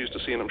just so used to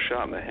seeing him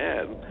shot in the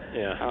head.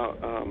 Yeah. How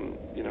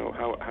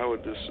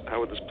would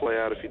this play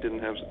out if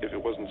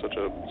it wasn't such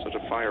a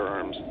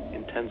firearms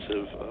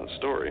intensive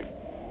story?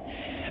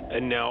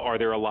 And now, are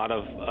there a lot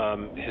of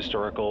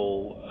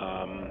historical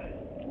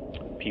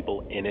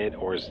people in it,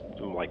 or is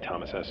like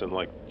Thomas Edison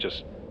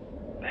just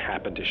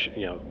happened to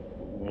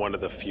one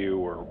of the few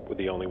or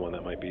the only one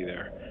that might be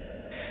there?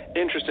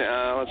 Interesting.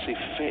 Let's see.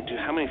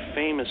 How many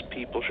famous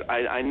people?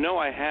 I know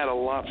I had a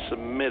lot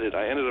submitted.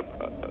 I ended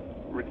up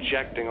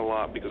rejecting a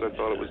lot because I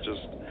thought it was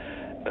just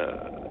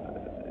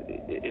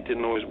it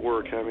didn't always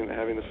work having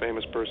the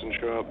famous person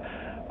show up.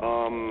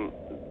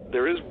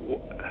 There is.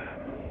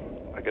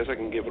 I guess I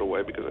can give it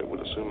away because I would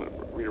assume that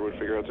the reader would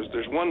figure out.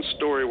 There's one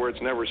story where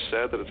it's never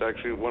said that it's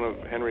actually one of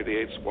Henry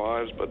VIII's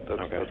wives, but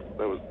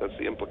that's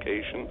the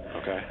implication.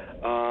 Okay.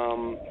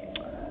 And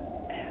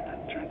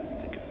I'm trying to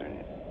think if there are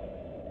any.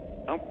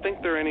 I don't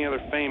think there are any other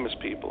famous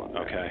people in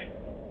there. Okay.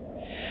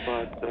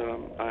 But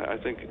I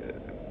think.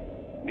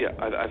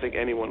 I think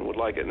anyone would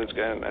like it, and it's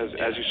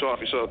as you saw.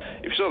 If you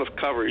saw the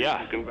cover, you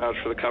can vouch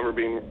for the cover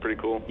being pretty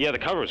cool. Yeah, the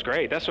cover was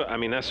great. That's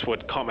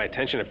what caught my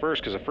attention at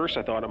first, because at first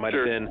I thought it might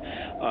have been,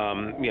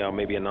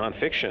 maybe a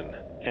nonfiction,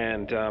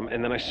 and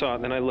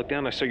then I looked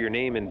down, I saw your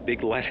name in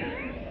big letters,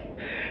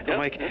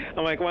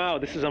 I'm like, wow,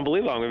 this is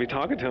unbelievable. I'm going to be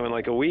talking to him in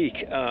like a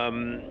week.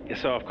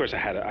 So of course I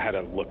had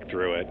to look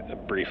through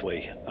it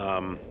briefly.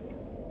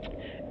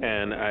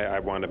 And I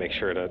wanted to make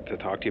sure to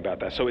talk to you about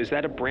that. So is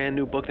that a brand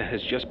new book that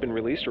has just been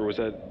released, or has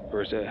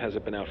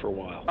it been out for a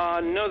while?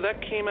 No,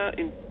 that came out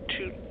in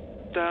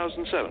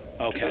 2007.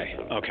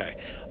 Okay.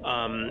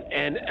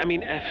 And I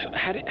mean,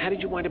 how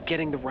did you wind up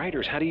getting the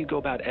writers? How do you go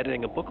about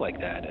editing a book like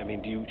that? I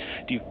mean, do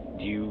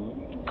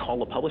you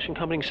call a publishing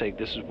company and say,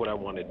 this is what I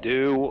want to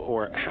do,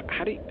 or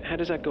how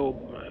does that go?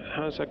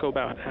 How does that go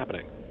about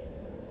happening?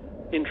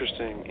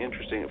 Interesting.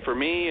 For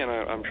me, and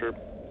I'm sure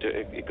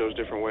it goes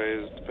different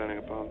ways depending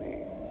upon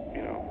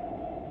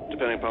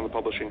the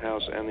publishing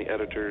house and the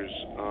editor's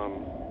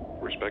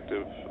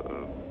respective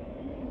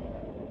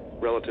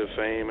relative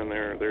fame and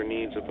their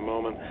needs at the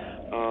moment.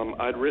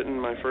 I'd written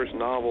my first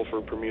novel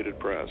for Permuted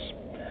Press,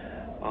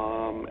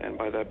 and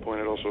by that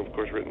point I'd also, of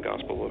course, written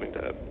Gospel of the Living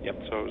Dead.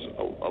 Yep. So I was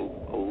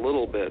a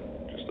little bit,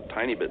 just a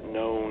tiny bit,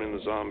 known in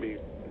the zombie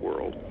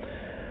world.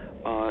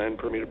 And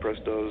Permuted Press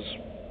does,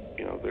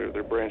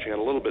 they're branching out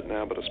a little bit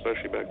now, but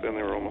especially back then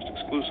they were almost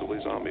exclusively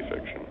zombie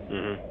fiction.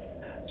 Mm-hmm.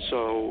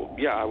 So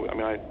yeah, I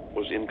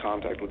was in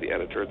contact with the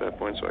editor at that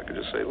point, so I could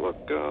just say, look,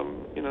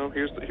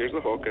 here's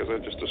the hook as I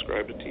just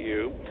described it to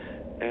you,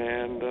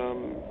 and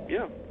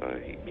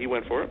he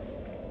went for it.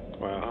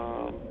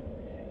 Wow.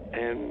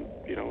 And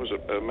it was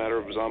a matter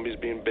of zombies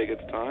being big at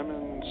the time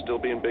and still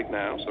being big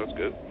now, so that's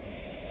good.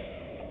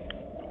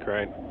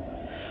 Great.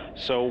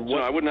 So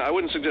what? No, I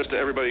wouldn't suggest to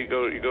everybody you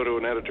go to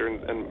an editor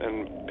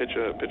and pitch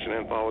an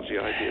anthology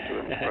idea to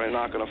them. Right?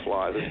 Not going to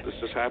fly. This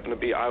just happened to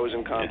be, I was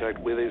in contact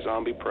with a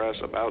zombie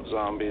press about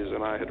zombies,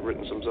 and I had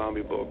written some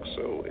zombie books,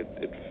 so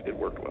it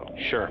worked well.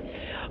 Sure,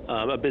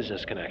 a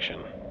business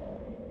connection.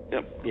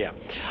 Yep. Yeah.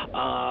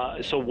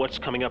 So what's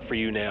coming up for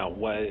you now?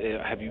 What,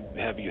 have you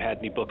had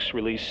any books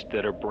released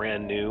that are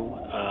brand new?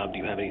 Do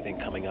you have anything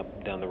coming up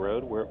down the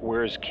road?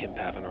 Where's Kim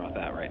Paffenroth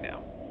at right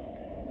now?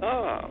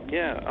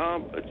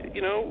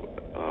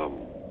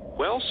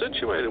 Well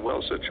situated.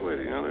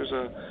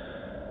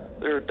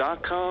 There are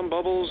 .com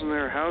bubbles and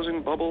there are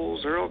housing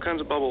bubbles. There are all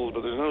kinds of bubbles,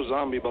 but there's no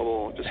zombie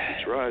bubble. It just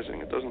keeps rising.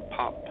 It doesn't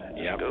pop.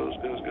 It just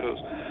goes.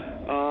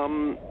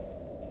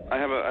 I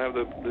have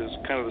this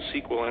kind of the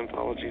sequel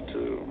anthology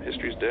to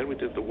History's Dead. We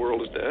did The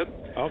World is Dead.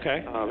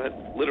 Okay.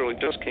 That literally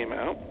just came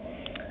out.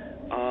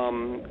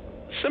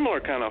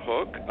 Similar kind of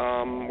hook.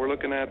 We're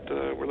looking at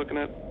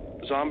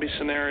zombie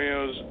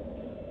scenarios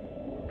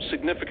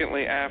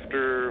significantly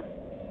after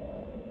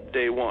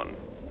day one.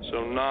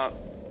 So not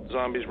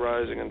zombies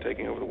rising and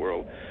taking over the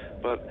world,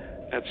 but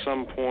at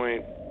some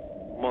point,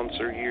 months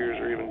or years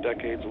or even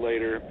decades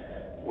later,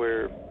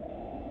 where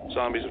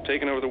zombies have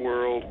taken over the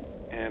world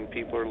and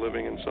people are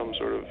living in some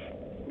sort of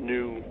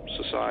new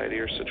society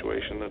or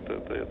situation that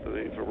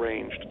they've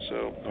arranged.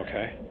 So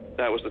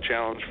that was the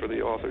challenge for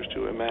the authors,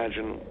 to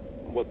imagine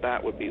what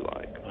that would be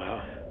like.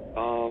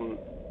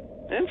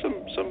 And some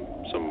so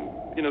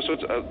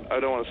it's I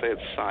don't want to say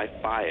it's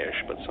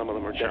sci-fi-ish, but some of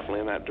them are definitely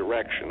in that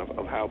direction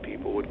of how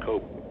people would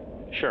cope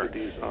with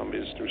these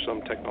zombies through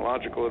some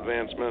technological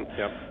advancement.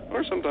 Yep.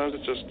 Or sometimes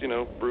it's just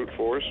brute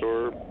force,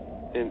 or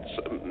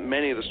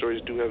many of the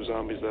stories do have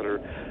zombies that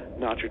are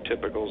not your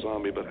typical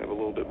zombie, but have a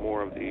little bit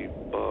more of the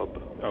bub,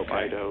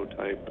 Fido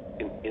type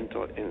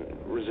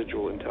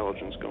residual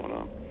intelligence going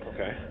on.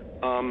 Okay.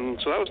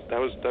 So that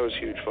was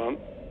huge fun.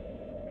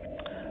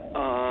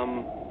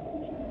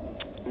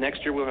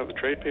 Next year we'll have the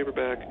trade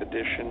paperback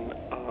edition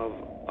of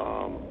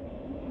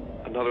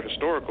another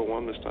historical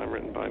one, this time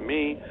written by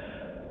me,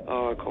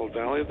 called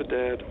Valley of the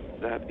Dead.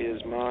 That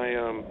is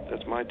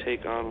that's my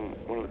take on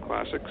one of the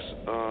classics.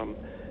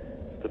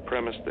 The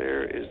premise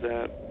there is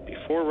that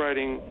before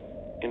writing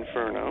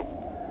Inferno,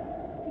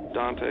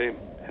 Dante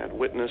had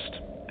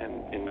witnessed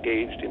and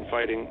engaged in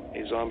fighting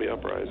a zombie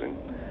uprising,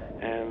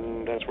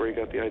 and that's where he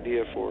got the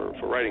idea for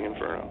writing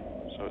Inferno.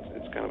 So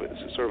it's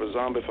sort of a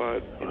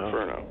zombified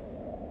Inferno.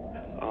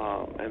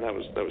 And that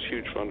was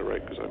huge fun to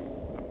write, because I'm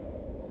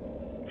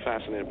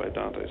fascinated by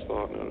Dante's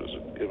thought, and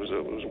it was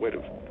a way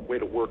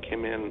to work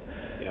him in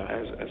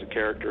as a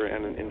character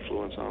and an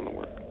influence on the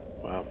work.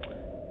 Wow.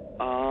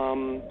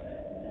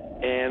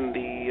 And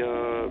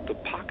the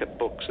pocket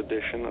books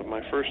edition of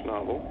my first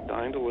novel,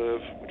 Dying to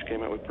Live, which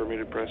came out with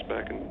Permuted Press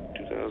back in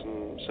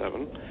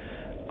 2007.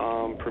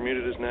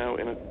 Permuted is now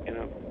in a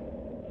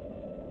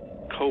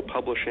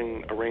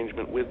co-publishing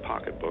arrangement with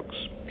Pocket Books,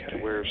 to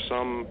where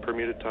some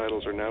Permuted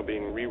titles are now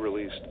being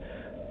re-released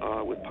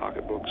with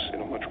Pocket Books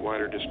in a much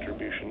wider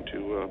distribution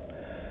to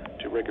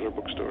regular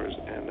bookstores,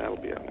 and that'll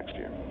be out next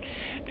year.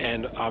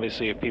 And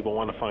obviously, if people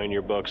want to find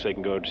your books, they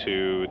can go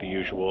to the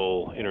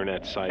usual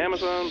internet sites.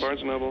 Amazon,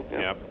 Barnes & Noble,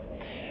 Yep.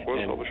 Or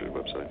the publisher's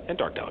website. And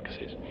Dark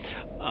Delicacies.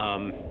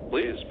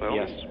 Please, by all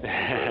means.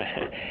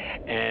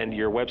 And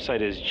your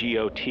website is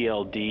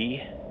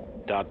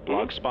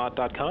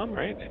gotld.blogspot.com,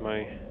 right?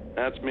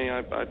 That's me.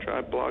 I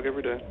blog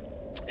every day.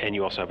 And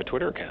you also have a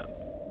Twitter account.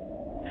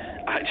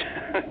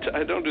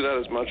 I don't do that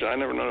as much. I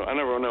never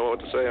know what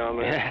to say on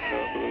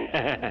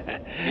there.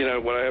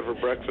 What I have for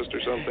breakfast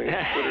or something.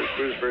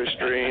 Twitter's very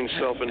strange,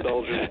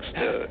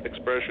 self-indulgent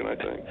expression, I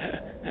think.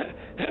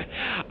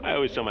 I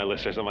always tell my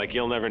listeners, I'm like,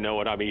 you'll never know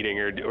what I'm eating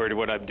or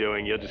what I'm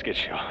doing. You'll just get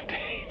show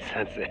updates.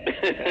 That's it.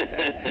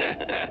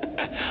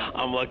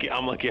 I'm lucky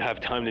I have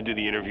time to do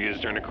the interviews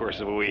during the course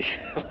of a week.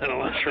 Let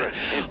alone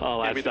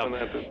all that stuff.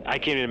 I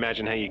can't even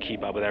imagine how you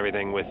keep up with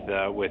everything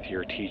with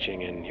your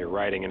teaching and your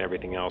writing and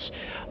everything else.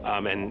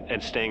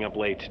 And staying up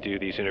late to do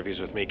these interviews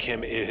with me.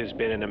 Kim, it has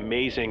been an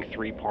amazing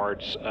three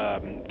podcasts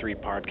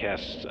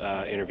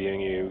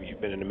interviewing you.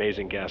 You've been an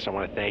amazing guest. I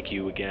want to thank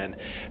you again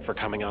for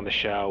coming on the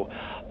show.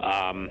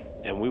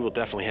 And we will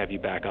definitely have you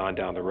back on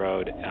down the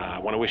road. I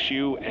want to wish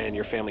you and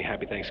your family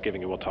happy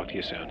Thanksgiving, and we'll talk to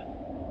you soon.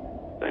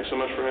 Thanks so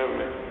much for having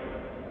me.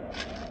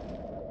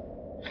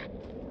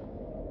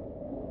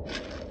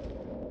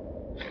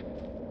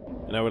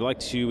 And I would like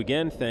to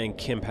again thank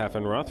Kim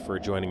Paffenroth for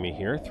joining me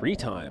here 3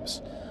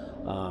 times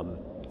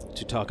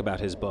to talk about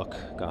his book,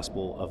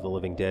 Gospel of the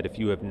Living Dead. If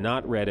you have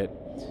not read it,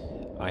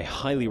 I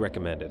highly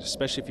recommend it,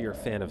 especially if you're a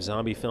fan of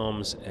zombie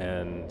films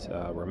and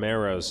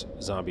Romero's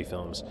zombie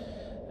films.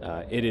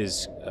 It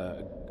is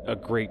a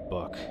great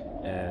book,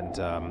 and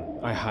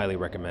I highly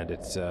recommend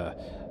it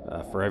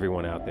for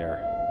everyone out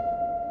there.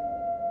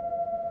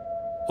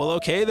 Well,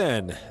 okay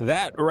then.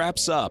 That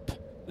wraps up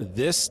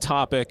this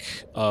topic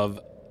of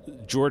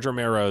George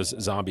Romero's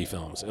zombie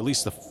films, at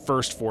least the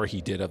first 4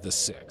 he did of the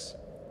 6.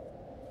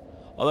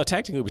 Although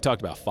technically we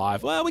talked about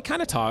 5. Well, we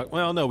kind of talked.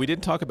 Well, no, we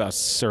didn't talk about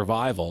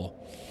Survival,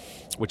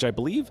 which I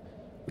believe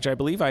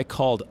I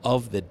called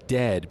Of the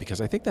Dead,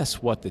 because I think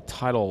that's what the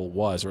title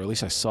was, or at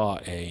least I saw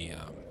a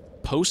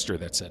poster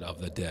that said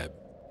Of the Dead.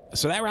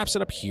 So that wraps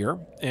it up here,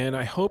 and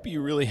I hope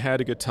you really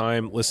had a good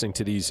time listening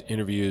to these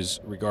interviews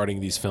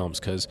regarding these films,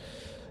 because,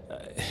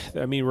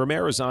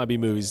 Romero zombie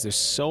movies, there's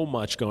so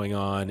much going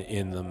on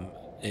in them.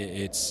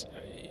 I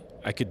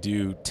could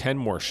do 10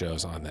 more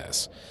shows on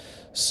this.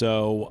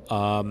 So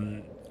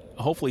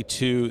hopefully,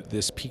 too,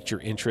 this piqued your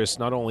interest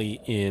not only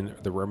in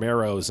the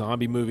Romero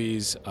zombie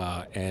movies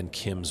and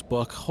Kim's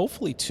book.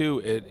 Hopefully,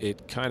 too,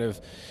 it kind of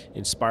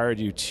inspired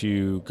you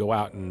to go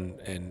out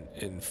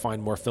and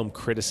find more film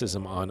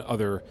criticism on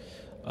other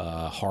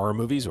horror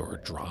movies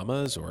or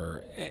dramas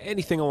or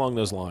anything along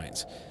those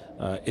lines.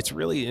 It's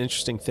really an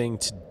interesting thing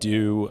to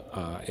do.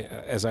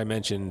 As I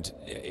mentioned,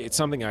 it's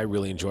something I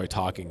really enjoy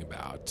talking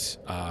about.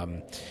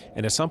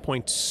 And at some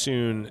point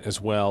soon as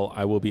well,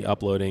 I will be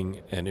uploading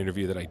an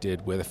interview that I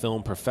did with a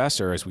film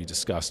professor as we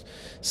discussed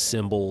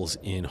symbols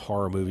in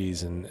horror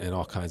movies and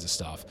all kinds of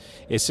stuff.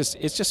 It's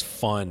just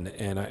fun,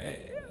 and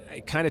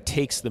it kind of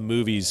takes the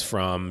movies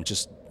from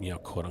just,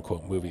 quote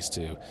unquote movies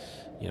to,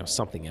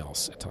 something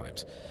else at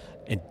times.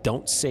 And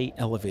don't say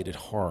elevated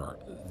horror.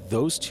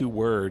 Those 2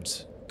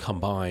 words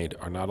combined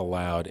are not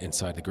allowed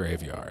inside the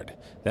graveyard.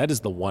 That is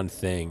the one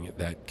thing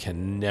that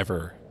can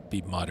never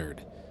be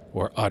muttered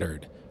or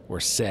uttered or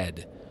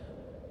said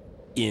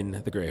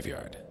in the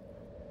graveyard.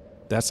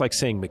 That's like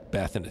saying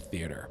Macbeth in a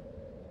theater.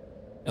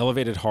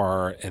 Elevated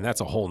horror, and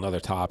that's a whole nother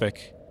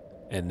topic.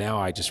 And now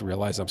I just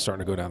realize I'm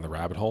starting to go down the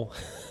rabbit hole.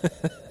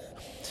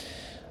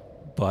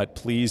 But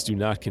please do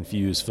not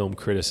confuse film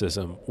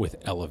criticism with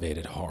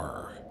elevated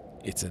horror.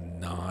 It's a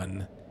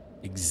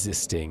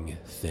non-existing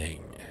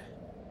thing.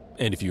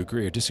 And if you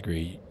agree or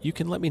disagree, you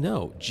can let me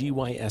know.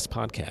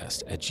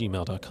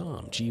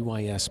 gyspodcast@gmail.com.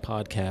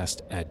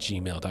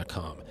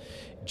 gyspodcast@gmail.com.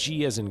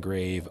 G as in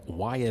grave,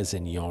 Y as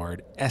in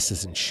yard, S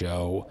as in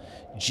show.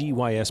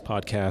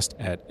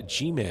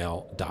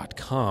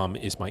 gyspodcast@gmail.com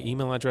is my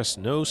email address.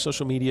 No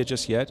social media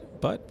just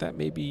yet, but that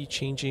may be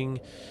changing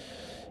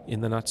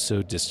in the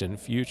not-so-distant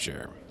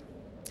future.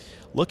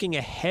 Looking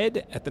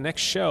ahead at the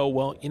next show,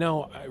 well,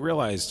 I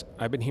realized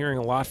I've been hearing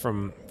a lot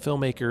from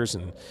filmmakers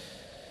and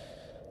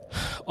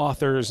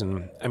authors,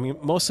 and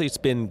mostly it's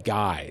been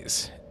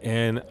guys,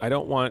 and I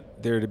don't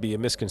want there to be a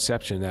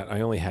misconception that I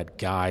only had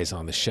guys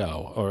on the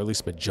show, or at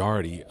least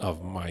majority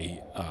of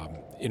my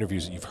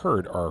interviews that you've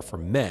heard are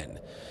from men.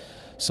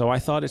 So I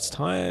thought it's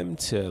time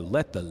to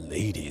let the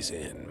ladies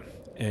in,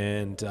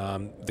 and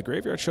the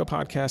Graveyard Show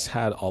podcast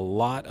had a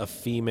lot of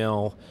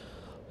female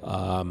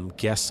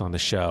guests on the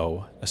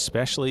show,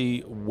 especially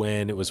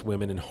when it was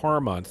Women in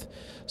Horror Month.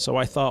 So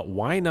I thought,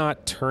 why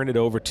not turn it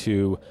over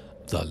to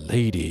the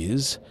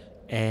ladies,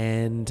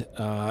 and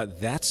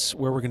that's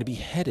where we're going to be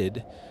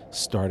headed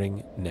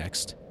starting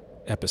next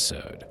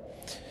episode.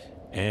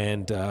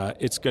 And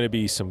it's going to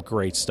be some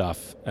great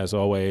stuff, as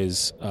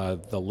always.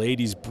 The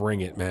ladies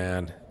bring it,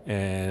 man.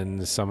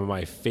 And some of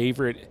my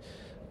favorite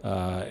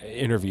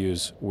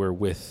interviews were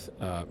with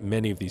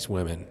many of these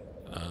women,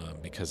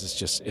 because it's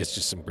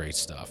just some great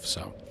stuff.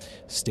 So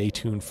stay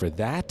tuned for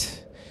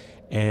that.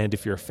 And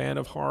if you're a fan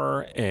of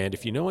horror, and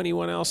if you know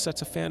anyone else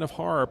that's a fan of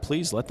horror,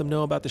 please let them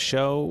know about the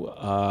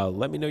show.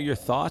 Let me know your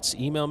thoughts.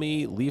 Email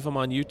me. Leave them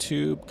on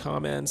YouTube,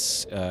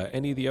 comments,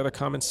 any of the other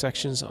comment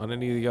sections on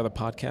any of the other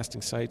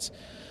podcasting sites.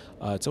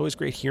 It's always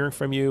great hearing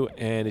from you,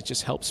 and it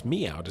just helps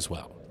me out as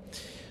well.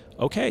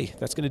 Okay,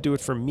 that's going to do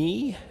it for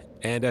me.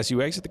 And as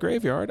you exit the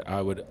graveyard,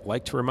 I would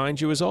like to remind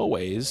you, as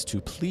always,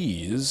 to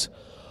please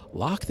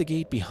lock the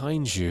gate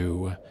behind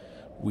you.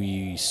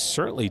 We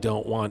certainly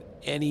don't want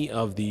any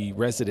of the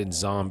resident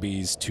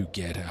zombies to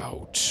get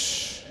out.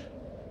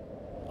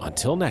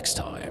 Until next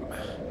time.